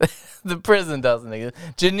 The prison doesn't exist.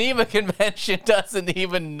 Geneva Convention doesn't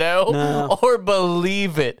even know or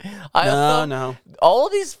believe it. No. All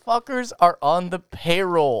of these fuckers are on the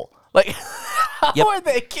payroll. Like, How are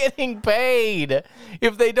they getting paid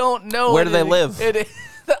if they don't know? Where do they live?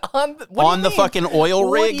 On the fucking oil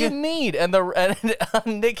rig? What do you mean? And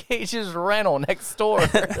Nick Cage's rental next door.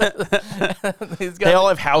 They all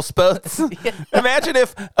have houseboats. Yeah. Imagine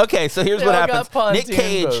if. Okay, so here's They what all happens. got Nick pontoon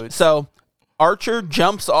Cage. boats. So Archer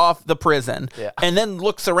jumps off the prison and then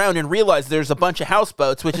looks around and realizes there's a bunch of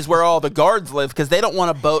houseboats, which is where all the guards live, because they don't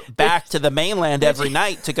want to boat back to the mainland every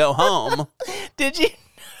night to go home. Did you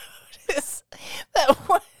notice that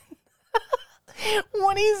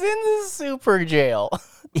when he's in the super jail?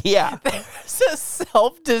 Yeah. There's a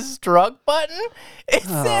self-destruct button.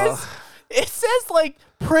 It says like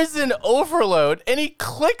prison overload, and he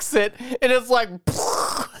clicks it, and it's like, and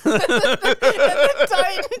the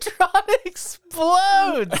Titantron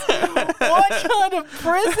explodes. What kind of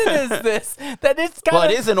prison is this? That it's got. Well,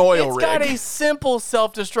 it is an oil rig. It's got a simple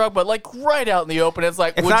self-destruct, but like right out in the open, it's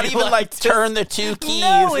like. It's not even like turn the two keys.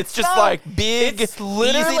 No, it's just not. like big, It's easy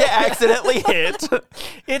literally- to accidentally hit.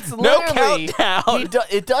 It's No literally countdown.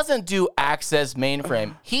 it doesn't do access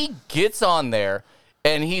mainframe. He gets on there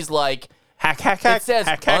and he's like, Hack. it says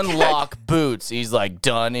hack, hack, unlock boots. He's like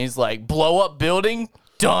done. He's like blow up building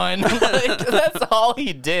done. Like, that's all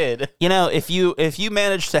he did. You know, if you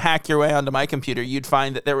managed to hack your way onto my computer, you'd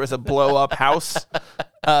find that there was a blow up house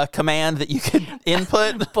command that you could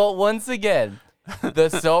input. But once again, the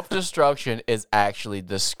self-destruction is actually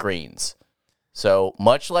the screens. So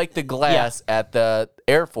much like the glass at the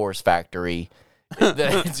Air Force factory,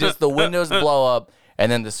 it's just the windows blow up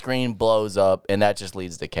and then the screen blows up, and that just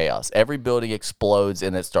leads to chaos. Every building explodes,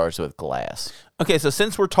 and it starts with glass. Okay, so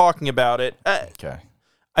since we're talking about it, Okay.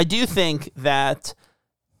 I do think that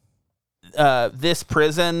this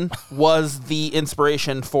prison was the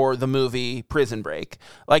inspiration for the movie Prison Break.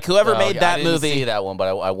 Like, whoever made that I didn't movie. see that one, but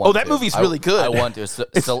I want. Oh, that to. movie's really good. I want to. It's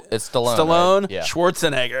Stallone. Stallone, Right? Yeah.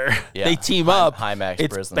 Schwarzenegger. Yeah. They team up. High-Max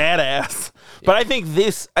it's prison. badass. But I think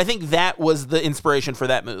that was the inspiration for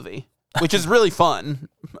that movie, which is really fun.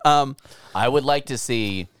 I would like to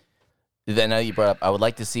see. I know you brought up. I would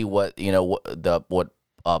like to see what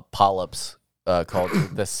Polyps called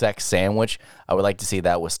the sex sandwich. I would like to see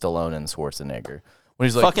that with Stallone and Schwarzenegger. When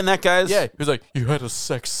he's like, fucking that guy's. yeah, he's like, he had a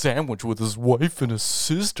sex sandwich with his wife and his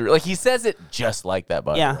sister. Like, he says it just like that,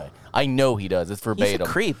 by the way. I know he does. It's He's a verbatim.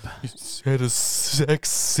 creep. He had a sex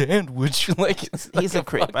sandwich. He's a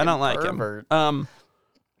creep. I don't like pervert. him.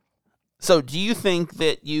 So, do you think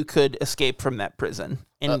that you could escape from that prison?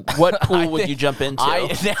 And what pool would you jump into?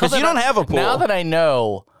 Because you don't have a pool. Now that I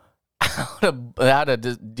know how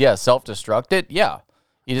to self-destruct it, yeah.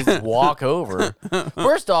 You just walk over.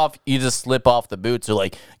 First off, you just slip off the boots. They're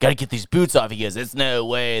like, gotta get these boots off. He goes, it's no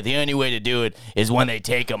way. The only way to do it is when they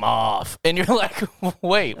take them off. And you're like,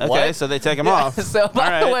 wait, what? Okay, so they take them off. So,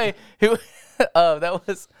 by the way, that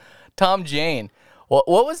was Tom Jane. What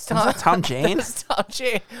was Tom? Was that Tom Jane? That was Tom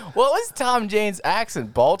Jane. What was Tom Jane's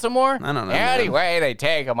accent? Baltimore? I don't know. The only way they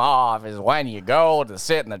take them off is when you go to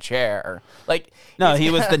sit in the chair. Like, No, he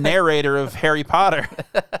was the narrator of Harry Potter.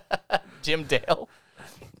 Jim Dale.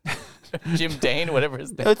 Jim Dane, whatever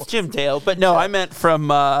his name. It's Jim Dale, but no, I meant from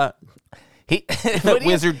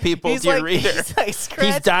Wizard People to your reader. He's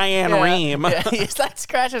Diane Rehm. Yeah, he's like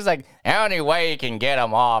scratching. He's like, the only way you can get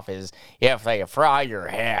them off is if they fry your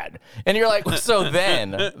head. And you're like, so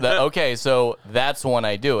then, okay, so that's when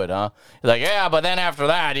I do it, huh? He's like, yeah, but then after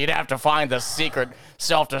that, you'd have to find the secret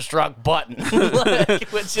self-destruct button.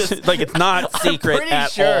 Which is like, it's not secret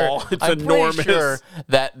at all. It's enormous. Pretty sure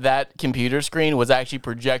that computer screen was actually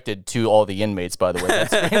projected to all the inmates, by the way. That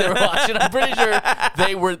screen they were watching. I'm pretty sure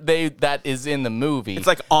that is in the movie. It's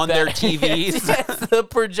like on their TVs. It's the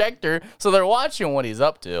projector, so they're watching what he's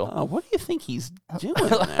up to. What do you think he's doing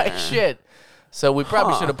Like, there? shit. So we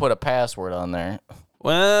probably should have put a password on there.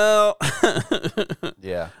 Well,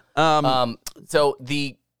 Yeah. So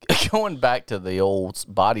going back to the old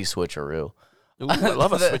body switcheroo. Ooh, I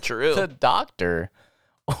love a switcheroo. The doctor,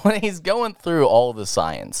 when he's going through all the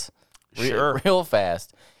science, real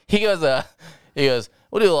fast, he goes, we'll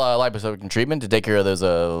do a liposuction treatment to take care of those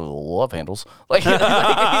love handles. Like, he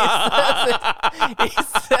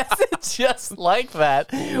says it just like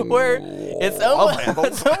that, where it's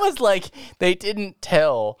almost like they didn't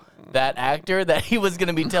tell that actor that he was going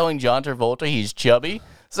to be telling John Travolta he's chubby.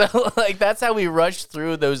 So, like, that's how we rushed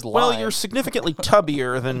through those lines. Well, you're significantly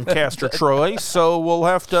tubbier than Castor Troy, so we'll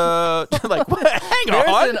have to, like, hang There's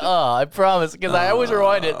on. an I promise, because I always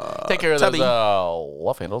rewind it. Take care of tubby. those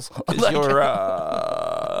love handles. Because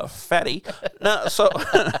you're fatty. No, so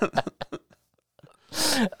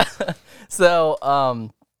So,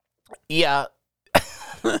 yeah.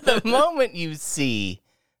 The moment you see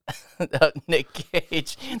Nick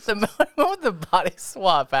Cage, the moment the body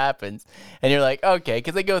swap happens, and you're like, okay,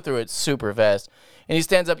 because they go through it super fast, and he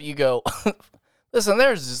stands up, you go, listen,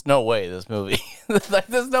 there's just no way this movie, like,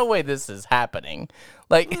 there's no way this is happening.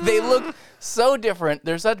 Like, they look so different.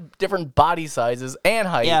 They're such different body sizes and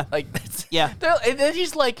height. Yeah. Like, Yeah. And then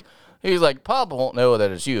he's like, Papa won't know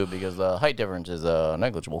that it's you because the height difference is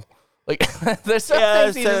negligible. Like, there's some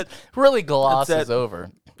things he just really glosses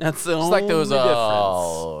over. That's the It's only like those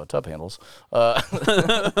difference. tub handles.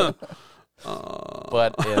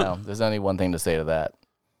 But, there's only one thing to say to that.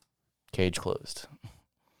 Cage closed.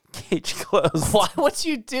 Cage closed. Why would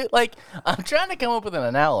you do, like, I'm trying to come up with an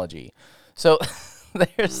analogy. So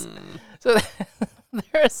there's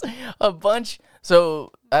a bunch.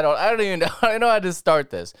 So I don't even know. I don't know how to start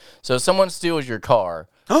this. So someone steals your car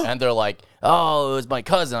and they're like, "Oh, it was my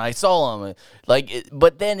cousin. I saw him."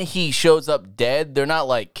 But then he shows up dead. They're not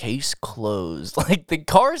like case closed. Like the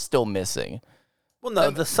car's still missing. Well,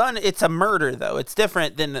 no, it's a murder though. It's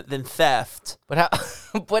different than theft. But how?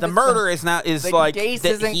 But The murder is like case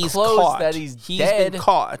that isn't he's closed, caught. that he's He's dead. been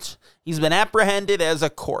caught. He's been apprehended as a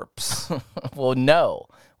corpse. Well, no.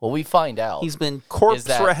 Well, we find out. He's been is corpse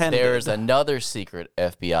that rehended. there's another secret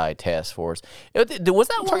FBI task force. Was that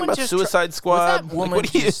talking woman about just Suicide Squad? Was that Like, woman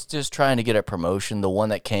what do you- just trying to get a promotion? The one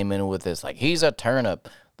that came in with this, like, he's a turnip.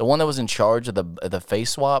 The one that was in charge of the face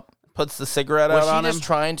swap. Puts the cigarette Was out she on him. just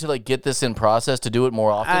trying to like get this in process to do it more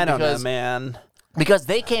often? I don't know, because, man. Because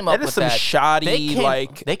they came up That is with some that. shoddy they came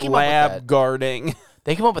up with lab that. guarding.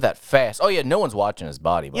 They came up with that fast. Oh yeah, no one's watching his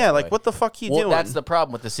body. By Yeah, the like way. what the fuck you Well, doing? that's the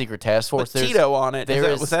problem with the secret task force. Put There's- Tito on it.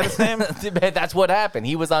 Was that his name? That's what happened.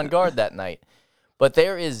 He was on guard that night. But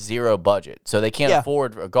there is zero budget, so they can't Yeah.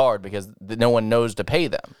 afford a guard because no one knows to pay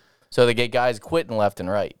them. So they get guys quitting left and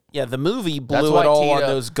right. Yeah, the movie That's blew why it all Tito- on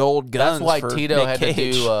those gold guns. That's why for Tito Nick had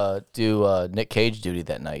Cage. to do Nick Cage duty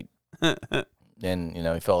that night. And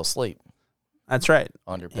he fell asleep, That's right.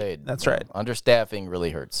 underpaid. That's right. Understaffing really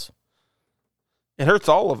hurts. It hurts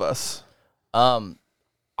all of us.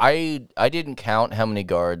 I didn't count how many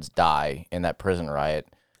guards die in that prison riot.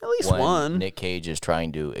 At least when one. Nick Cage is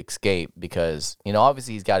trying to escape because,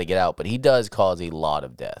 obviously he's got to get out, but he does cause a lot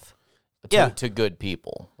of death to good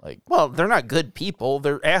people. Like, Well, they're not good people.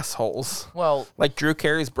 They're assholes. well, Like Drew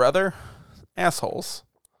Carey's brother. Assholes.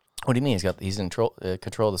 what do you mean? He's in control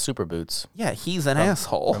of the super boots Yeah, he's an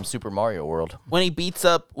asshole. from Super Mario World. When he beats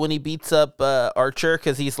up Archer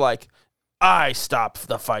because he's like, I stop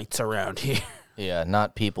the fights around here. Yeah,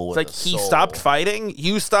 not people with It's like a he soul. stopped fighting.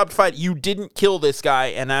 You stopped fighting. You didn't kill this guy,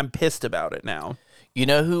 and I'm pissed about it now. You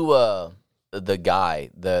know who the guy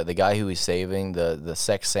who he's saving, the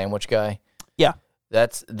sex sandwich guy? Yeah.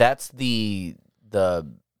 That's the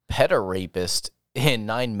pedo rapist in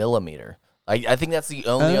 9mm. I think that's the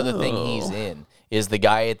only other thing he's in is the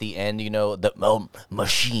guy at the end, the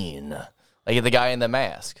machine. Like the guy in the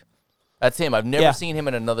mask. That's him. I've never seen him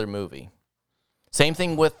in another movie. Same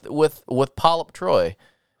thing with Polyp Troy.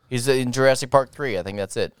 He's in Jurassic Park 3. I think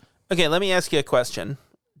that's it. Okay, let me ask you a question.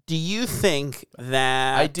 Do you think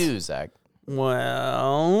that... I do, Zach.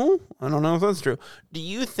 Well, I don't know if that's true. Do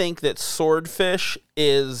you think that Swordfish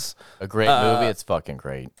is A great movie. It's fucking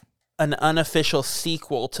great. an unofficial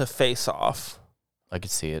sequel to Face Off? I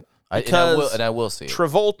could see it. Because I will see it.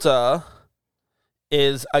 Travolta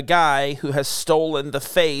is a guy who has stolen the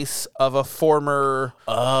face of a former...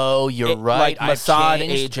 Oh, you're right. like Mossad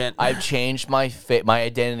agent. I've changed my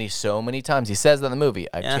identity so many times. He says that in the movie.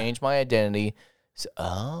 I've changed my identity.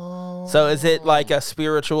 So is it like a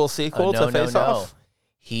spiritual sequel to Face Off?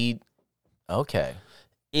 Okay.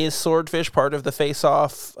 Is Swordfish part of the Face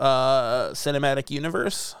Off cinematic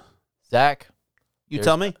universe? Zach, You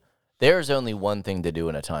tell me. there's only one thing to do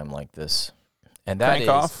in a time like this, and that Crank is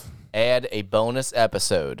off. add a bonus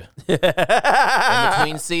episode in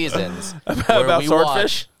between seasons About we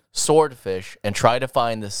Swordfish? watch Swordfish and try to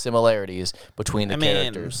find the similarities between the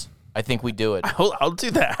characters. I think we do it. I'll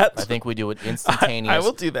do that. I think we do it instantaneous. I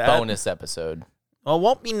will do that. Bonus episode. Well, it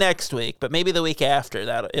won't be next week, but maybe the week after.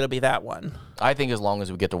 It'll be that one. I think as long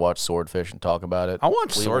as we get to watch Swordfish and talk about it. I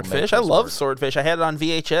watch we will make Swordfish. I this love work. Swordfish. I had it on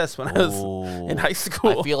VHS when I was in high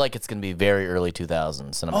school. I feel like it's going to be very early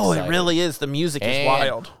 2000s. And I'm it excited. really is. The music is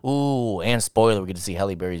wild. Ooh, and spoiler, we get to see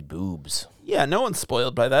Halle Berry's boobs. Yeah, no one's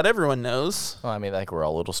spoiled by that. Everyone knows. Well, I mean, I think we're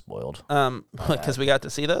all a little spoiled. Because we got to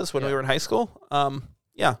see those when we were in high school.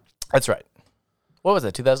 Yeah, That's right. What was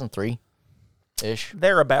that, 2003-ish?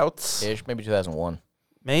 thereabouts. Ish, maybe 2001.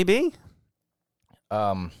 Maybe.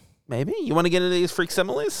 Um. Maybe. You want to get into these freak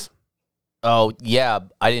similes? Oh, yeah,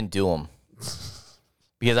 I didn't do them.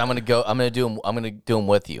 because I'm gonna do them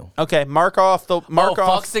with you. Okay, mark off.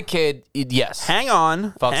 Fucks the kid. Yes. Hang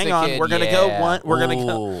on. Fucks Hang the on. kid, We're gonna yeah. go one.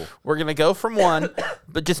 Ooh. We're gonna go from one,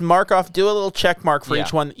 but just mark off. Do a little check mark for Yeah.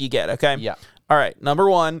 each one that you get. Okay. Yeah. All right. Number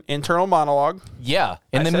 1, internal monologue. Yeah.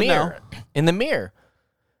 In I the said mirror. In the mirror.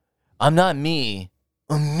 I'm not me.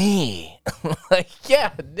 I'm me. Like,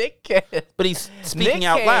 yeah, Nick Cage. But he's speaking Nick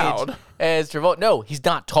out Cage loud. As Travolta. No, he's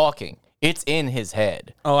not talking. It's in his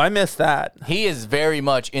head. Oh, I missed that. He is very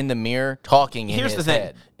much in the mirror talking in Here's his the thing.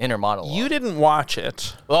 head. Inner monologue. You didn't watch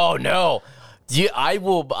it. Oh no. I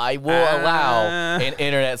will allow an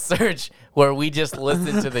internet search where we just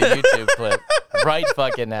listen to the YouTube clip right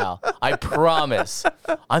fucking now. I promise.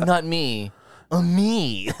 I'm not me. I'm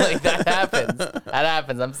me. Like that happens. That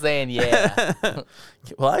happens. I'm saying yeah.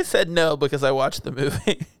 Well, I said no because I watched the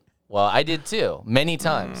movie. Well, I did too. Many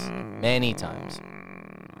times. Many times.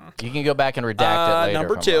 You can go back and redact it later.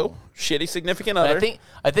 Number if I'm 2, wrong. shitty significant But other.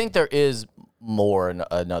 I think there is more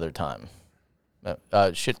another time.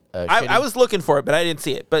 I was looking for it, but I didn't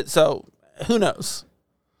see it. But so, who knows?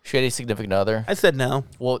 Shitty significant other. I said no.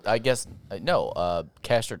 Well, I guess no.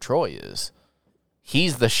 Castor Troy is.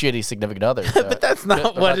 He's the shitty significant other. But that's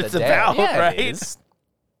not what it's about, right?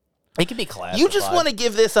 It can be classified. You just want to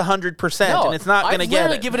give this 100%, No, and it's not going to I've get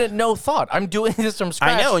literally it. given it no thought. I'm doing this from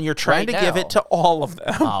scratch. I know, and you're trying right to give now. it to all of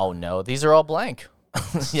them. Oh no, these are all blank.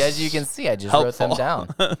 As you can see, I just wrote them down.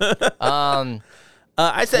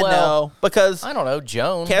 I said Well, no because I don't know,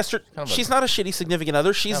 Joan. Castor. kind of a- She's not a shitty significant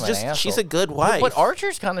other. She's kind of an just asshole. she's a good wife. But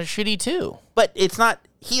Archer's kind of shitty too. But it's not.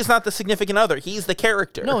 He's not the significant other. He's the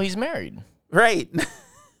character. No, he's married. Right.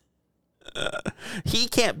 He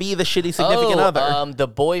can't be the shitty significant other. The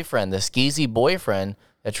boyfriend, the skeezy boyfriend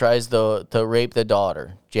that tries to rape the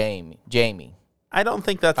daughter, Jamie. I don't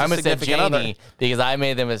think that's a I'm gonna say significant Jamie other. because I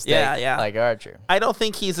made the mistake. Yeah. Like Archer. I don't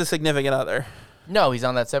think he's a significant other. No, he's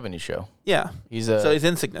on that 70s show. Yeah. He's So he's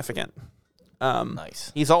insignificant.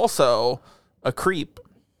 nice. He's also a creep.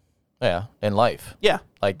 Yeah, in life. Yeah.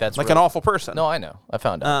 Like that's Like real. an awful person. No, I know. I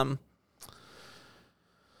found out.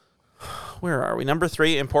 Where are we? Number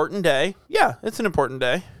 3, important day. Yeah, it's an important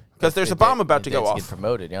day because there's a It- bomb it- about to it go dates off. Get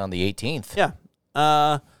promoted on the 18th.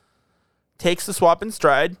 Yeah. Takes the swap in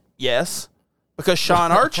stride. Yes. Because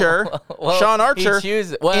Sean Archer, he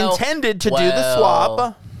chooses- well, intended to do the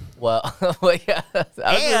swap. Well, yeah, I was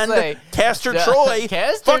gonna And say, Castor Troy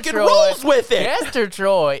Castor fucking Troy- rolls with it. Castor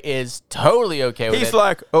Troy is totally okay with it. He's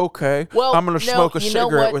like, okay, well, I'm going to no, smoke a you know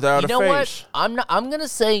cigarette what? without you know a what? face. I'm gonna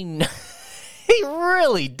say no. He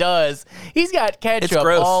really does. He's got ketchup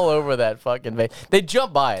gross. all over that fucking face. They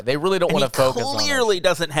jump by it. They really don't want to focus on it. He clearly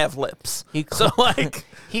doesn't have lips. So, like,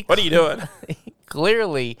 He what are you doing? He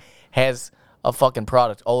clearly has a fucking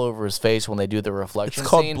product all over his face when they do the reflection It's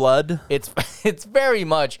called scene. blood. It's very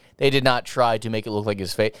much they did not try to make it look like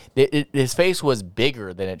his face. His face was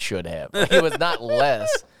bigger than it should have. It was not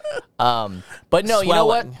less. But no, you know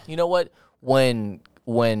what? Swelling. You know what? When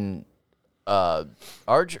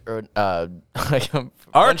Archer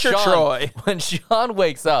Archer Troy. when Sean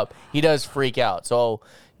wakes up, he does freak out. So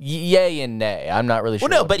yay and nay. I'm not really sure.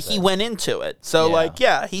 Well, no, what but to he say. went into it. So, Yeah. like,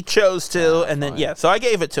 yeah, he chose to, and then, fine. so I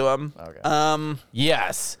gave it to him. Okay.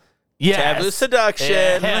 Yes. Yes. Taboo seduction.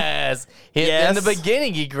 Yes. In Yes. the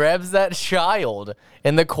beginning, he grabs that child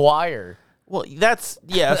in the choir. Well, that's,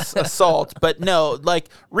 yes, assault. But no, like,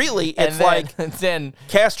 really, it's like then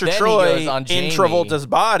Castor then he Troy goes on in Jamie. Travolta's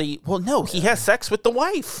body. Well, no, he has sex with the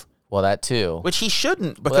wife, Well, that too. which he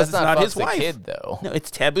shouldn't Well, because that's it's not his fucks the wife. kid, though. No,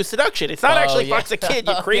 it's taboo seduction. It's not actually yeah. fucks a kid,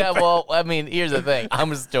 you creep. Yeah, well, I mean, here's the thing.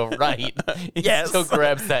 I'm still right. He Yes. still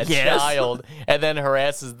grabs that Yes. child and then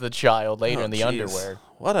harasses the child later Oh, in the jeez. underwear.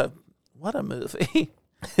 What a movie.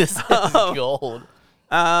 This is gold.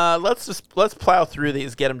 Let's plow through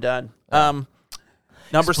these, get them done.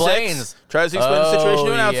 Number Explains. 6 tries to explain the situation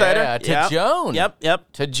to an outsider. Yeah, to Yep. Joan.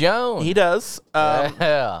 Yep. To Joan. He does.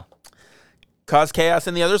 Yeah. Cause chaos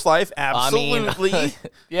in the other's life. I Absolutely. mean,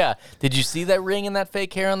 yeah. Did you see that ring and that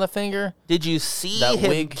fake hair on the finger? Did you see That him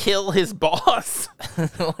wig. kill his boss?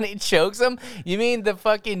 When he chokes him? You mean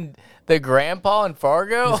the grandpa in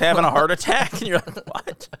Fargo? He's having a heart attack, and you're like,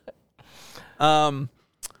 what?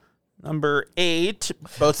 Number 8.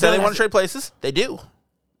 Both say they want to trade places. They do.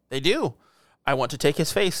 I want to take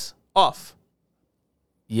his face off.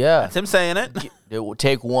 Yeah. That's him saying it. It will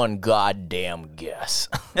take one goddamn guess.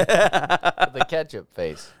 The ketchup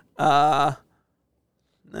face. Now,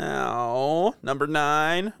 number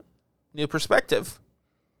 9. New perspective.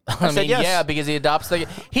 I said mean, yes. yeah, because he adopts the.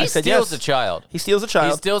 He said steals yes. a child. He steals a He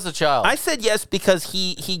child. steals a child. I said yes because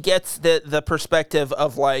he gets the perspective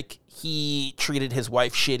of, like, he treated his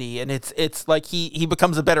wife shitty, and it's like he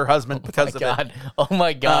becomes a better husband because of it. Oh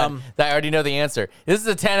my God. I already know the answer. This is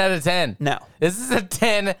a 10 out of 10. No. This is a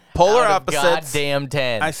 10 Polar out of opposites. goddamn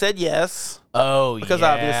 10. I said yes. Because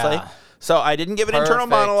Obviously. So I didn't give it internal Perfect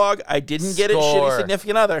monologue. I didn't get it score. shitty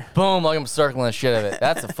significant other. Boom, like I'm circling the shit out of it.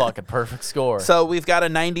 That's a fucking perfect score. So we've got a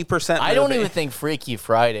 90% I don't movie. even think Freaky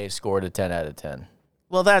Friday scored a 10 out of 10.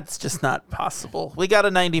 Well, that's just not possible. We got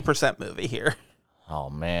a 90% movie here. Oh,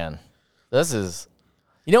 man. This is...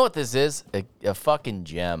 You know what this is? A fucking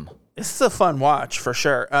gem. This is a fun watch for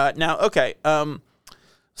sure. Now, okay.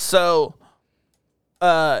 So,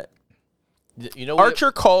 You know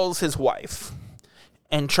Archer calls his wife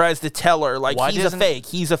and tries to tell her, like, he's a fake.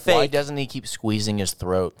 He's a fake. Why doesn't he keep squeezing his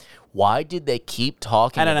throat? Why did they keep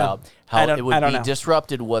talking I don't know. about how I don't it would be know.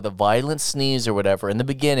 disrupted with a violent sneeze or whatever in the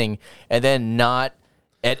beginning, and then not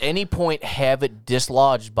at any point have it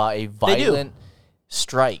dislodged by a violent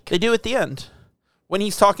strike? They do at the end. When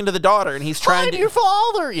he's talking to the daughter and he's trying Find to... your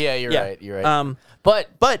father! Yeah, you're right. You're right.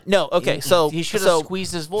 But no, okay, so... he should have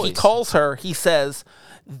squeezed his voice. He calls her. He says,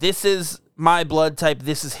 this is my blood type.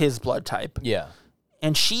 This is his blood type. Yeah.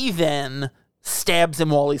 And she then stabs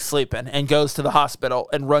him while he's sleeping and goes to the hospital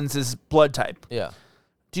and runs his blood type. Yeah.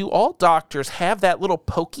 Do all doctors have that little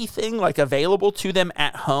pokey thing, like, available to them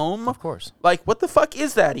at home? Of course. Like, what the fuck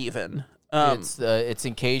is that even? It's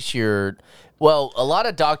in case you're... Well, a lot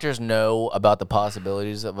of doctors know about the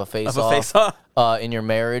possibilities of a face-off in your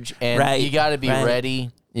marriage, and you got to be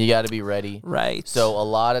ready. You got to be ready. Right. So a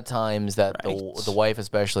lot of times that the wife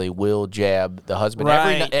especially will jab the husband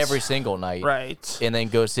every single night. Right. And then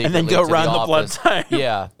go secretly And then go to run the the blood office. type.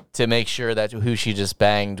 Yeah, to make sure that who she just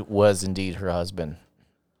banged was indeed her husband.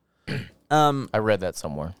 I read that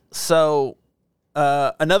somewhere. So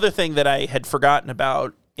another thing that I had forgotten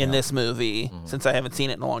about in this movie, since I haven't seen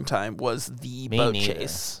it in a long time, was the boat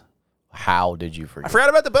chase. How did you forget? I forgot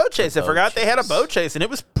about the boat chase. I forgot they had a boat chase, and it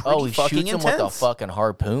was pretty he fucking shoots him intense. with a fucking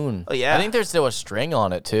harpoon. Oh, yeah. I think there's still a string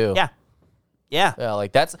on it too. Yeah. Yeah,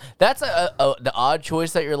 like that's the odd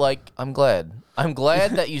choice that you're like, I'm glad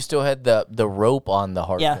that you still had the rope on the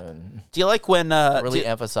harpoon. Yeah. Do you like when really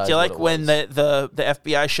emphasize? Do you like when the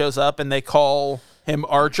FBI shows up and they call him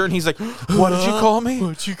Archer, and he's like, "What did you call me?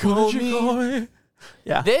 What'd you call me?"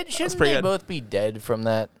 Yeah, Shouldn't they both be dead from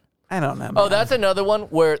that? I don't know. Man. Oh, that's another one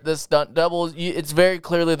where the stunt doubles. It's very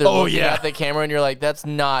clearly they're looking at the camera, and you're like, "That's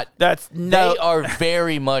not." They are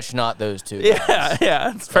very much not those two guys.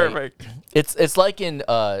 Yeah, it's perfect. It's like in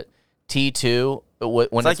T2 when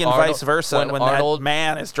it's like in Arnold, vice versa when Arnold that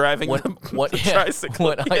man is driving the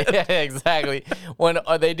tricycle. Exactly. When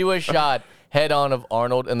they do a shot head on of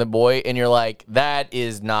Arnold and the boy, and you're like, that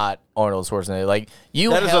is not Arnold Schwarzenegger. Like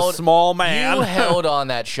that is a small man. You held on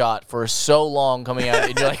that shot for so long coming out,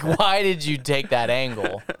 and you're like, why did you take that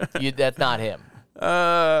angle? That's not him.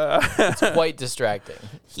 It's quite distracting.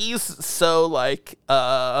 He's so like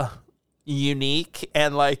unique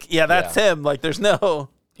and like that's him. Like there's no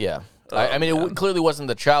I mean, it clearly wasn't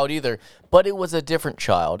the child either, but it was a different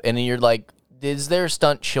child, and you're like, is there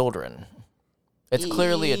stunt children? It's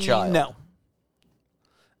clearly a child. No,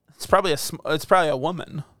 it's probably a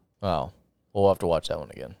woman. Oh, we'll have to watch that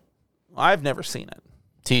one again. I've never seen it.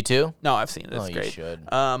 T2? No, I've seen it. It's great. You should.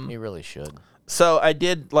 You really should. So I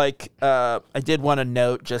did want to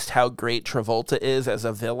note just how great Travolta is as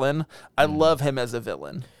a villain. I love him as a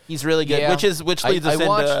villain. He's really good, which leads us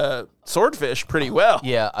into Swordfish pretty well.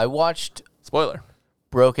 Yeah, I watched Spoiler.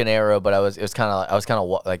 Broken Arrow, but I was kind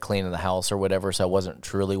of like cleaning the house or whatever, so I wasn't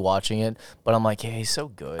truly watching it. But I'm like, yeah, he's so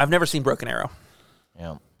good. I've never seen Broken Arrow.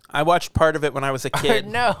 Yeah, I watched part of it when I was a kid.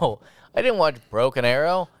 No, I didn't watch Broken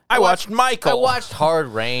Arrow. I watched Michael. I watched Hard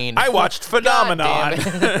Rain. I watched Phenomenon.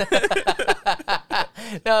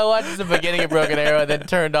 No, I watched the beginning of Broken Arrow and then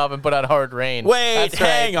turned off and put on Hard Rain. Wait,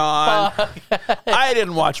 hang on. I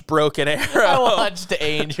didn't watch Broken Arrow. I watched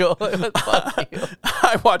Angel. Fuck you.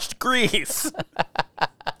 I watched Grease.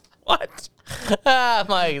 What?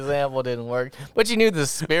 My example didn't work, but you knew the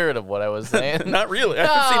spirit of what I was saying. Not really. I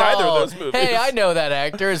haven't seen either of those movies. Hey, I know that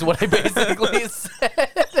actor is what I basically said.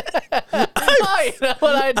 You know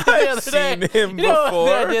what I did the other day? I've seen him you know before.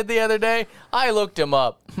 What I did the other day? I looked him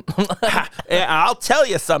up. I'll tell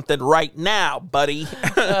you something right now, buddy.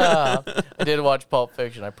 I did watch Pulp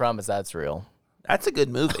Fiction. I promise that's real. That's a good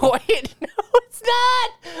movie. Wait, no, it's not.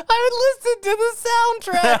 I would listen to the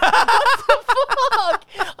soundtrack. What the fuck?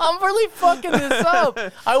 I'm really fucking this up.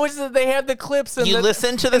 I wish that they had the clips. And You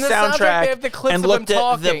listen to the in soundtrack. soundtrack They have the clips and of looked him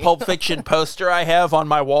at the talking. Pulp Fiction poster I have on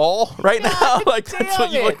my wall right now. Like, that's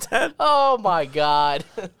what you Damn it. looked at. Oh my god.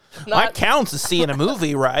 That counts as seeing a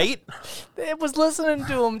movie, right? It was listening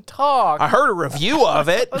to him talk. I heard a review of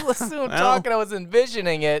it. I was listening to him Well. talk and I was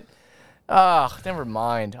envisioning it. Ah, never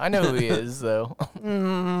mind. I know who he is, though.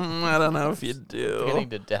 I don't know if you do. Beginning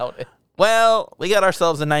to doubt it. Well, we got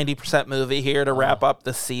ourselves a 90% movie here to wrap up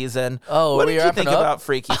the season. Oh, what are we did you wrapping think up? about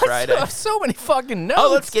Freaky Friday? I have so many fucking notes.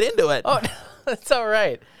 Oh, let's get into it. Oh, no, that's all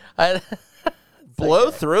right.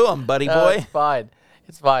 Blow through them, buddy No, boy. it's fine.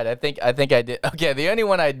 It's fine. I think I did. Okay, the only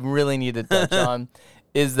one I really need to touch on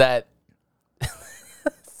is that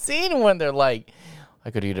scene when they're like,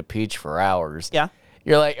 I could eat a peach for hours. Yeah.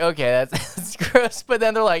 You're like, okay, that's gross. But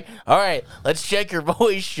then they're like, all right, let's check your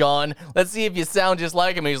voice, Sean. Let's see if you sound just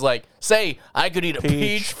like him. And he's like, say, I could eat a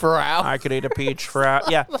peach for hours. I could eat a peach for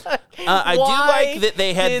yeah. I do Why like that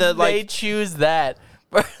they had did the they like. choose that?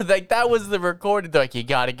 Like that was the recording. They're like, you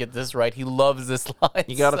got to get this right. He loves this line.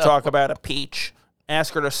 You got to so talk about a peach.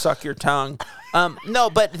 Ask her to suck your tongue. No,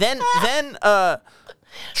 but then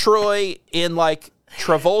Troy in like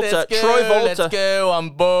Travolta, Let's go, Troy Volta. Let's go. I'm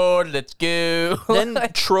bored. Let's go. Then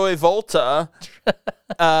Troy Volta,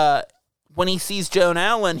 when he sees Joan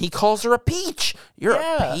Allen, he calls her a peach. You're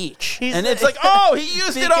Yeah. a peach, He's and like- it's like, oh, he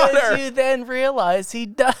used it on Because her. you then realize he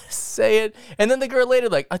does say it, and then the girl later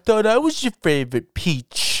like, I thought I was your favorite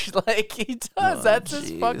peach. Like he does. That's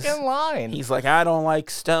his jeez. fucking line. He's like, I don't like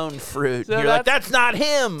stone fruit. So You're like, that's not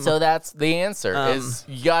him. So that's the answer. Is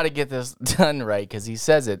you got to get this done right because he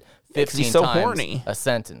says it 15 he's so times horny. a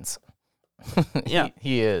sentence. Yeah.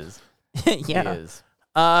 he is. He yeah. is.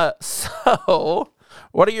 So,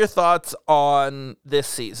 what are your thoughts on this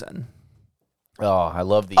season? Oh, I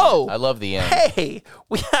love the. Oh, end. I love the end. Hey,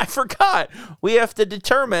 I forgot. We have to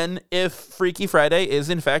determine if Freaky Friday is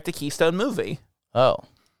in fact a Keystone movie. Oh,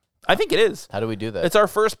 I think it is. how do we do that? It's our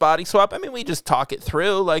first body swap. I mean, we just talk it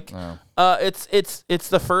through. Like, it's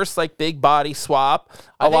the first like big body swap.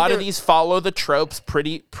 A think lot of there- these follow the tropes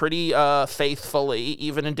pretty faithfully,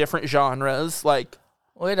 even in different genres. Like,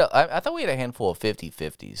 Wait, I thought we had a handful of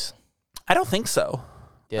 50-50s. I don't think so.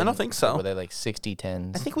 I don't think so. Were they like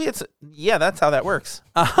 60-10s? I think we had, yeah, that's how that works.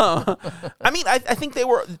 I mean, I think they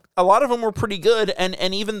were, a lot of them were pretty good, and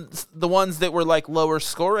even the ones that were like lower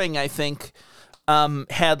scoring, I think,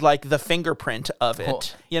 had like the fingerprint of it, Well,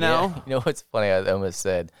 you know? yeah. You know what's funny? I almost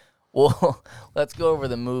said, well, let's go over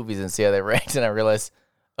the movies and see how they ranked, and I realized,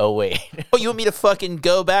 oh, wait. Oh, you want me to fucking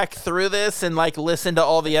go back through this and like listen to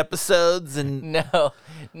all the episodes and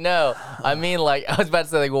No. I mean, like, I was about to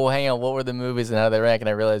say, like, well, hang on, what were the movies and how they rank? And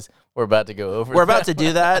I realized we're about to go over we're about to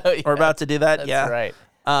do that. Oh, yeah. We're about to do that. That's yeah. right.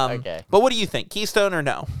 Okay. But what do you think? Keystone or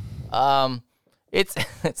no?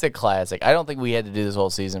 It's a classic. I don't think we had to do this whole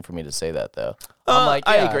season for me to say that, though. I'm like,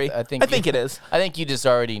 I yeah, agree. I think it is. I think you just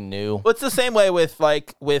already knew. Well, it's the same way with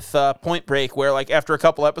Point Break, where like after a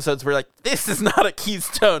couple episodes, we're like, this is not a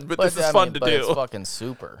Keystone, but this is fun to but do. It's fucking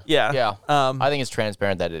super. Yeah. Yeah. Um, I think it's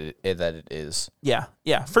transparent that it is. yeah,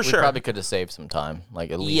 for We sure. probably could have saved some time,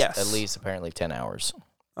 like at least Yes. apparently 10 hours.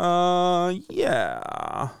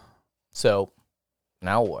 Yeah. So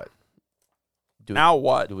now what? Now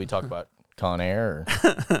what? Do we talk about Con Air?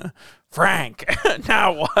 Or? Frank.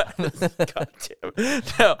 Now what? God damn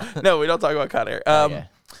it. No, we don't talk about Con Air. Okay.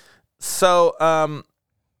 So,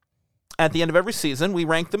 at the end of every season, we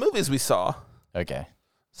rank the movies we saw. Okay.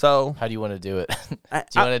 So, How do you want to do it? Do I,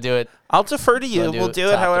 you want to do it? I'll defer to you. wanna do We'll it do top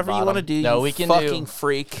it to however you bottom? want to do. No, you we can fucking do-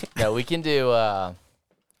 freak. No, we can do. I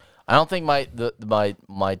don't think my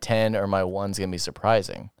 10 or my 1's gonna be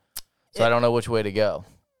surprising. So I don't know which way to go.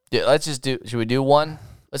 Let's just do. Should we do one?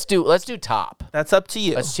 Let's do top. That's up to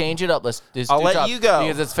you. Let's change it up. Let's just I'll do let top you go.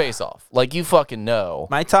 because it's face off. Like you fucking know.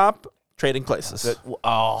 My top, Trading Places.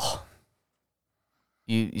 Oh,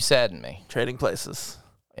 you sadden me, Trading Places.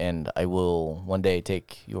 and I will one day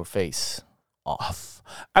take your face off.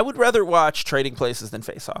 I would rather watch Trading Places than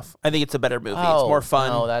Face Off. I think it's a better movie. It's more fun.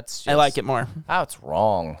 No, that's just, I like it more. That's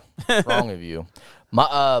wrong. It's wrong of you.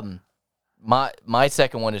 My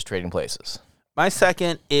second one is Trading Places. My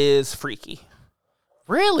second is Freaky.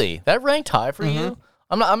 Really? That ranked high for you?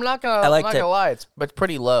 I'm not gonna. I liked I'm not it. gonna lie. It's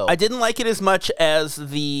pretty low. I didn't like it as much as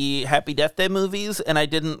the Happy Death Day movies, and I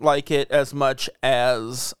didn't like it as much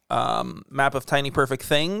as Map of Tiny Perfect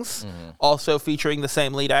Things, also featuring the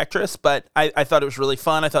same lead actress. But I thought it was really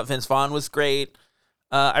fun. I thought Vince Vaughn was great.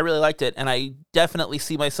 I really liked it, and I definitely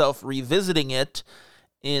see myself revisiting it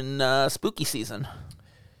in spooky season.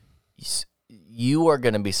 You are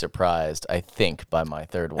gonna be surprised. I think by my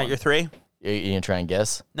third one. At your 3? You gonna try and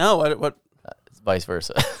guess? No, what? Vice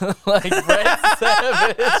versa. Like Fred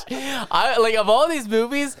Savage. Of all these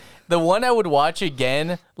movies, the one I would watch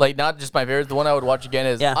again, like not just my favorite, the one I would watch again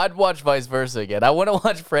is I'd watch Vice Versa again. I want to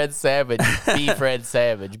watch Fred Savage be Fred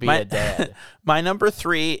Savage, be a dad. My number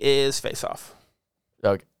 3 is Face Off.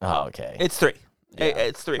 Okay. Oh, okay. It's 3. Yeah.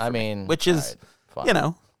 It's 3. Which is,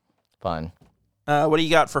 fine. Fine. What do you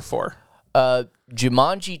got for 4?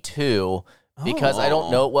 Jumanji 2, because I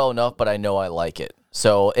don't know it well enough, but I know I like it.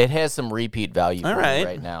 So it has some repeat value for me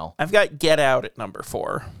right now. I've got Get Out at number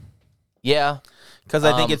 4. Yeah. Because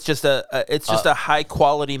I think it's just a high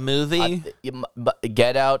quality movie.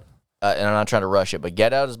 Get Out, and I'm not trying to rush it, but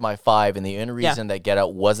Get Out is my 5, and the only reason that Get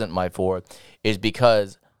Out wasn't my 4 is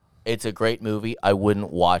because it's a great movie. I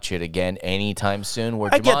wouldn't watch it again anytime soon.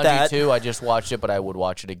 Where Jumanji 2, I just watched it, but I would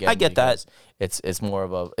watch it again. I get that. It's more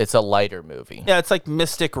of it's a lighter movie. Yeah, it's like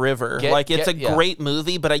Mystic River. It's a great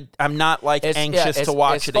movie, but I'm not anxious to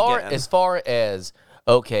watch it again. As far as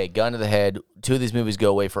gun to the head, 2 of these movies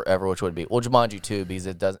go away forever. Which would be Jumanji 2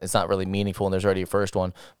 because it's not really meaningful, and there's already a first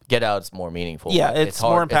one. Get Out's more meaningful. Yeah, it's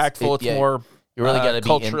more impactful. It's more. You really got to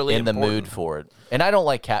culturally be in the mood for it. And I don't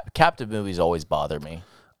like captive movies. Always bother me.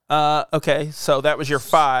 Okay, so that was your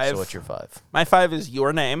 5. So what's your 5? My 5 is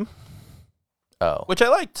Your Name. Oh. Which I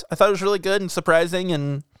liked. I thought it was really good and surprising.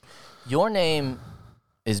 And Your Name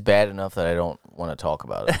is bad enough that I don't want to talk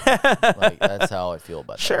about it. That's how I feel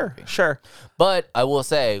about that movie. Sure. But I will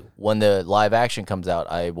say, when the live action comes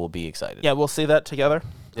out, I will be excited. Yeah, we'll see that together.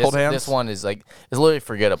 Hold hands. This one is it's literally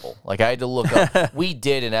forgettable. I had to look up. We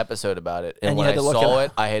did an episode about it, and when I saw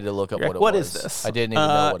it, I had to look up what it was. What is this? I didn't even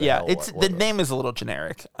know what it was. The name is a little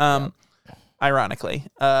generic. Ironically,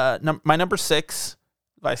 my number 6,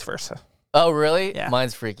 Vice Versa. Oh, really? Yeah.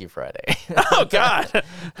 Mine's Freaky Friday. Oh God!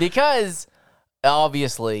 Because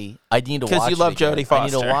obviously I need to watch it. Because you love Jodie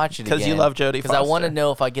Foster. I need to watch it again. Because you love Jodie Foster. Because I want to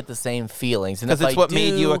know if I get the same feelings. Because it's what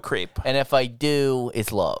made you a creep. And if I do,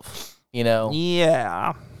 it's love. You know?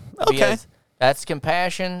 Yeah. Okay. Because that's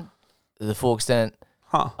compassion to the full extent.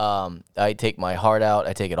 Huh. I take my heart out.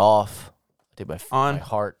 I take it off. I take my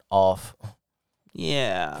heart off.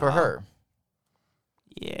 Yeah. For her.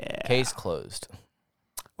 Yeah. Case closed.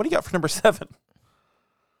 What do you got for number 7?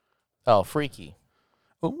 Oh, Freaky.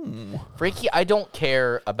 Ooh. Freaky, I don't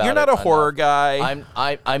care about. You're not a horror guy.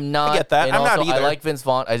 I'm not. I get that. And I'm also, not either. I like Vince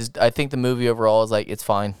Vaughn. I think the movie overall is it's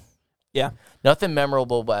fine. Yeah. Nothing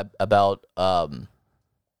memorable about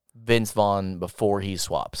Vince Vaughn before he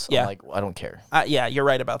swaps. Yeah. I don't care. Yeah, you're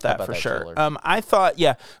right about that for sure. Trailer. I thought,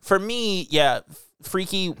 for me,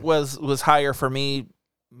 Freaky was higher for me,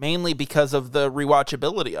 mainly because of the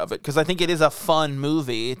rewatchability of it. Because I think it is a fun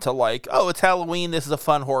movie to it's Halloween, this is a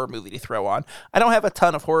fun horror movie to throw on. I don't have a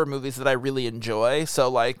ton of horror movies that I really enjoy,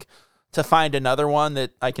 so to find another one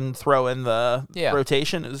that I can throw in the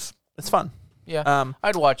rotation it's fun. Yeah,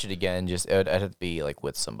 I'd watch it again. I'd have to be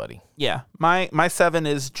with somebody. Yeah, my 7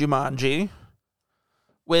 is Jumanji,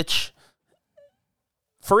 which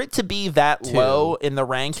for it to be that low in the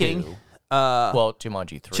ranking.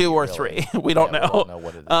 Jumanji 3. 2 or really. 3. We don't know. We don't know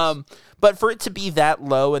what it is. But for it to be that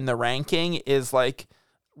low in the ranking is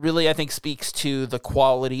really, I think, speaks to the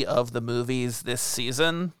quality of the movies this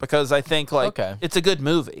season, because I think it's a good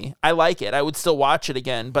movie. I like it. I would still watch it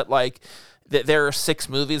again, but there are 6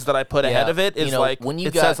 movies that I put ahead of it.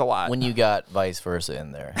 Says a lot. When you got Vice Versa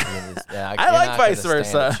in there, I like Vice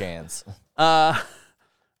Versa. Chance.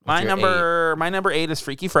 My number 8 is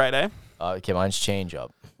Freaky Friday. Okay, mine's Change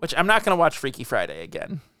Up. Which I'm not going to watch Freaky Friday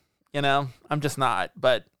again. I'm just not.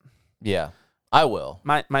 But yeah, I will.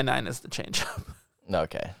 My 9 is The Change Up.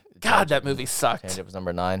 Okay. God, that movie sucked. Change Up was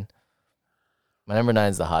number 9. My number 9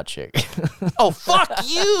 is The Hot Chick. Oh, fuck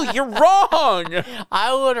you! You're wrong.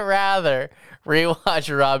 I would rather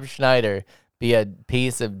rewatch Rob Schneider be a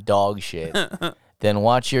piece of dog shit than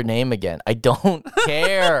watch Your Name again. I don't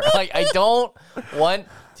care. I don't want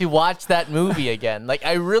to watch that movie again.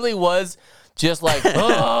 I really was just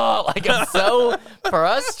I'm so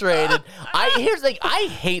frustrated. I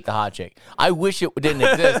hate The Hot Chick. I wish it didn't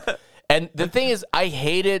exist. And the thing is, I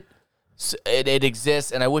hate it. It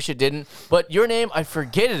exists, and I wish it didn't. But Your Name, I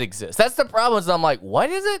forget it exists. That's the problem. Is I'm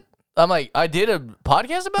what is it? I'm I did a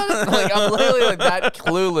podcast about it? I'm literally that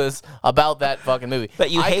clueless about that fucking movie.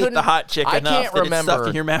 But you hate The Hot Chick enough I can't that remember it's stuck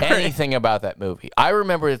in your memory. Anything about that movie. I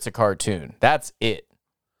remember it's a cartoon. That's it.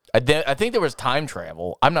 I think there was time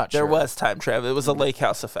travel. I'm not sure. There was time travel. It was a Lake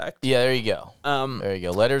House effect. Yeah, there you go. There you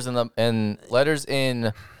go. Letters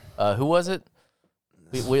in who was it?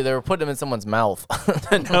 They were putting them in someone's mouth.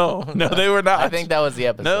 No, they were not. I think that was the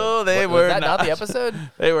episode. No, they were was that not. not the episode?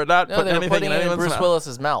 They were not. No, they were putting it in Bruce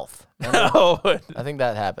Willis's mouth. No, I think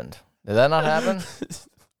that happened. Did that not happen?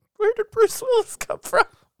 Where did Bruce Willis come from?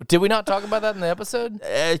 Did we not talk about that in the episode?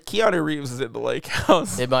 Keanu Reeves is in the lake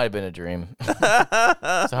house. It might have been a dream.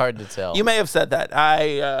 It's hard to tell. You may have said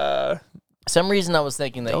that. Some reason I was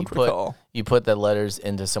thinking that Don't recall. you put the letters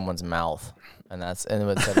into someone's mouth, and it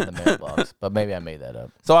would set in the mailbox. But maybe I made that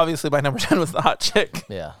up. So obviously my number 10 was The Hot Chick.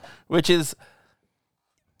 Yeah. Which is,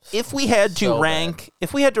 if we had to rank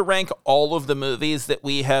all of the movies that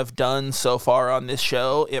we have done so far on this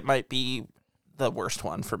show, it might be the worst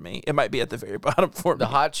one for me. It might be at the very bottom for me. The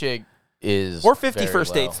Hot Chick is or 50 very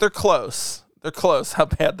First low. Dates. They're close. They're close. How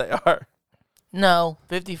bad they are. No,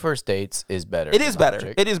 50 First Dates is better. It than is The Hot better.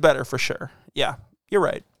 Chick. It is better for sure. Yeah, you're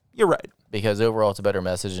right. You're right. Because overall it's a better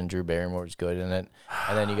message, and Drew Barrymore's good in it.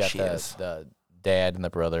 And then you got the dad and the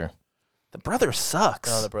brother. The brother sucks.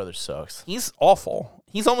 Oh, the brother sucks. He's awful.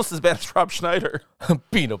 He's almost as bad as Rob Schneider.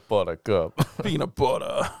 Peanut butter cup. Peanut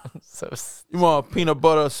butter. So You want peanut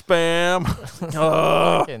butter spam?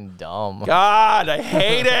 fucking dumb. God, I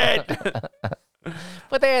hate it.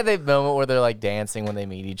 But they had that moment where they're like dancing when they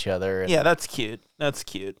meet each other. And, Yeah, that's cute. That's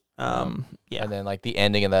cute. Yeah. And then like the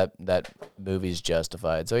ending of that movie's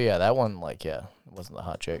justified. So yeah, that one it wasn't The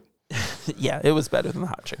Hot Chick. Yeah, it was better than The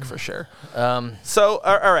Hot Chick for sure. Um, So,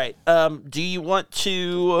 all right. Do you want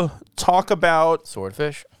to talk about...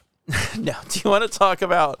 Swordfish? No. Do you want to talk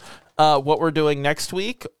about what we're doing next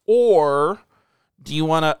week? Or do you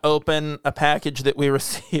want to open a package that we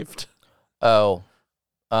received? Oh.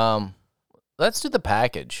 Let's do the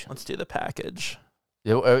package. Let's do the package.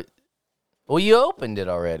 Well, you opened it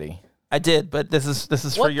already. I did, but this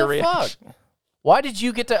is for What your the reaction. fuck? Why did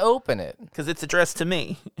you get to open it? Because it's addressed to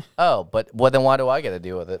me. Oh, but then why do I get to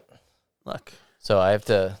deal with it? Look. So I have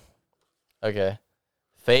to... Okay.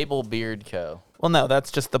 Fable Beard Co. Well, no,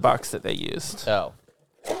 that's just the box that they used. Oh.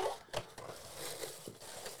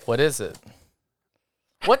 What is it?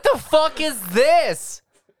 What the fuck is this?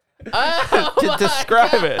 Oh my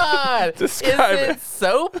Describe it. God. Describe is it. it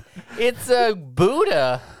soap? It's a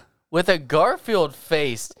Buddha with a Garfield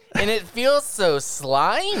face, and it feels so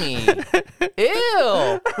slimy. Ew.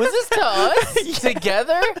 Was this to us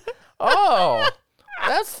together? Oh,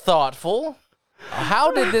 that's thoughtful.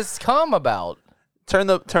 How did this come about? Turn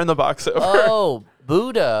the box over. Oh,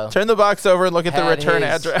 Buddha. Turn the box over and look at the had return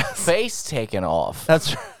his address. Face taken off.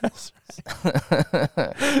 That's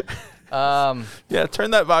yeah.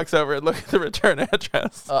 Turn that box over and look at the return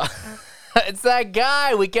address. It's that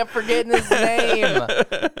guy. We kept forgetting his name.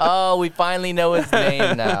 Oh, we finally know his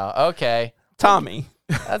name now. Okay, Tommy.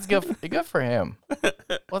 that's good. Good for him.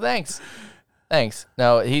 Well, thanks.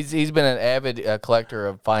 No, he's been an avid collector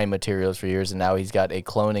of fine materials for years, and now he's got a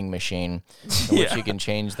cloning machine in which he can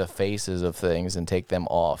change the faces of things and take them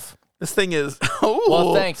off. This thing is. Ooh,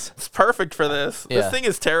 Well, thanks. It's perfect for this. Yeah. This thing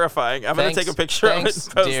is terrifying. I'm gonna take a picture Thanks, of it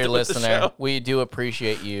and post dear it with the listener. show. We do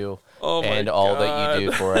appreciate you Oh my and all that God. you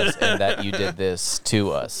do for us, and that you did this to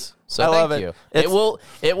us. So I thank love it. you. It's-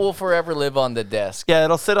 It will forever live on the desk. Yeah,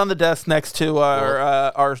 it'll sit on the desk next to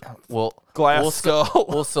our We'll glass we'll skull.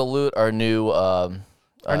 We'll salute our new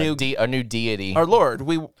new deity. our Lord.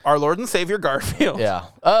 Our Lord and Savior Garfield. Yeah.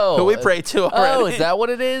 Oh. Who we pray to already. Oh, is that what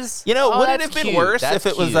it is? You know, Oh, would it that's have been cute. worse That's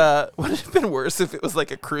if it was cute. would it have been worse if it was like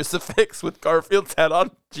a crucifix with Garfield's head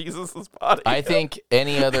on Jesus's body? I think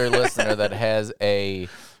any other listener that has a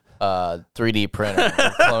 3D printer or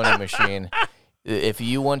cloning machine, if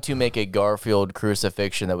you want to make a Garfield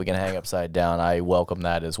crucifixion that we can hang upside down, I welcome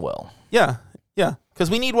that as well. Yeah, because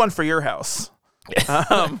we need one for your house.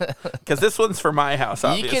 Because this one's for my house.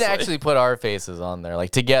 Obviously. You can actually put our faces on there, like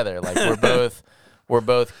together, like we're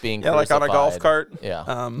both being like on a golf crucified. cart. Yeah,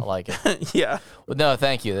 I like it. Yeah. Well, no,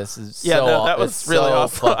 thank you. This is Yeah, so no, that was it's really so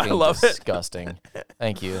awesome. I fucking love it. disgusting.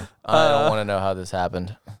 Thank you. I don't want to know how this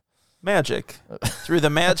happened. Magic. Through the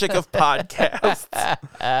magic of podcasts.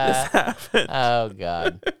 This happened. Oh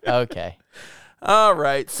God. Okay. All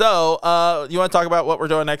right. So, you want to talk about what we're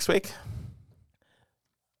doing next week?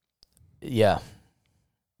 Yeah.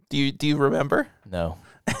 Do you remember? No.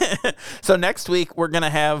 So next week we're gonna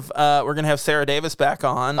have Sarah Davis back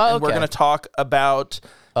on, Oh, and we're okay. gonna talk about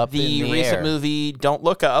Up the in the recent air. movie Don't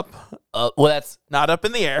Look Up. Well, Not Up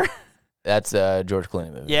in the Air. that's a George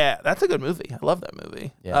Clooney movie. Yeah, that's a good movie. I love that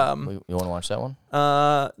movie. Yeah. You want to watch that one?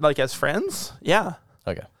 Like as friends. Yeah.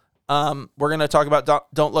 Okay. We're gonna talk about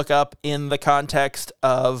Don't Look Up in the context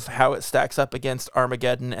of how it stacks up against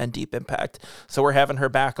Armageddon and Deep Impact. So we're having her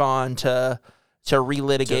back on to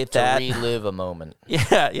relitigate To that. relive a moment.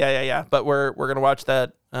 Yeah. But we're gonna watch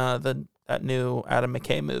that that new Adam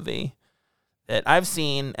McKay movie that I've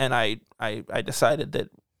seen, and I decided that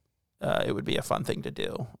it would be a fun thing to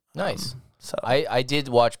do. Nice. So I did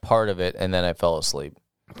watch part of it and then I fell asleep.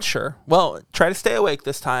 Sure. Well, try to stay awake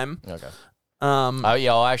this time. Okay.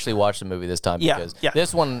 Yeah, I'll actually watch the movie this time because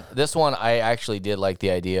this one I actually did like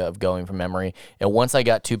the idea of going from memory. And once I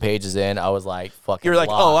got 2 pages in, I was like, fucking You're like,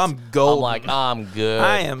 locked. oh, I'm golden. I'm like, I'm good.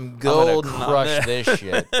 I am golden. I'm gonna crush this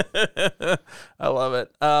shit. I love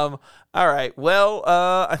it. All right. Well,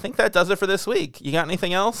 I think that does it for this week. You got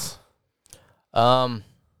anything else? I'm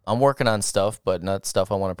working on stuff, but not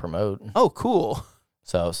stuff I want to promote. Oh, cool.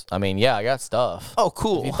 So, I mean, yeah, I got stuff. Oh,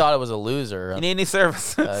 cool. If you thought I was a loser. You need any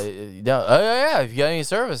services? No. Oh, yeah. If you got any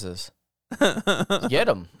services, get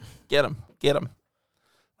them. Get them.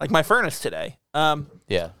 Like my furnace today.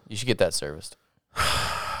 Yeah, you should get that serviced.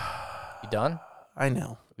 You done? I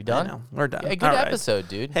know. We done? I know. We're done. Hey, good All right. episode,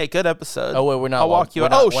 dude. Hey, good episode. Oh, wait, we're not. I'll walk you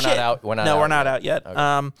out. Not, Oh, we're shit. Not out. We're not no, out we're not yet. out yet. Okay.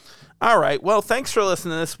 All right. Well, thanks for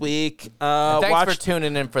listening this week. Thanks for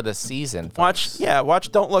tuning in for the season. Folks.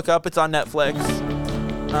 Watch Don't Look Up. It's on Netflix.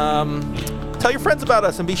 Tell your friends about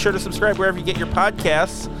us and be sure to subscribe wherever you get your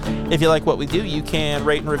podcasts. If you like what we do, you can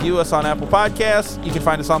rate and review us on Apple Podcasts. You can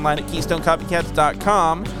find us online at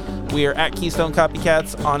KeystoneCopycats.com. We are at Keystone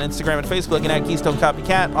Copycats on Instagram and Facebook and at Keystone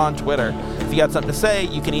Copycat on Twitter. If you got something to say,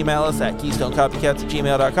 you can email us at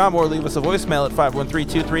KeystoneCopycats@gmail.com or leave us a voicemail at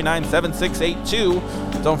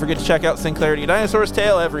 513-239-7682. Don't forget to check out Sinclarity Dinosaur's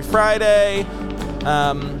Tale every Friday.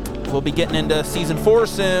 We'll be getting into Season 4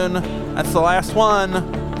 soon. That's the last one.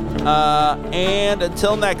 And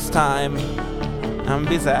until next time, I'm going to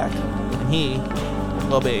be Zach, and he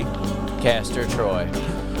will be Castor Troy.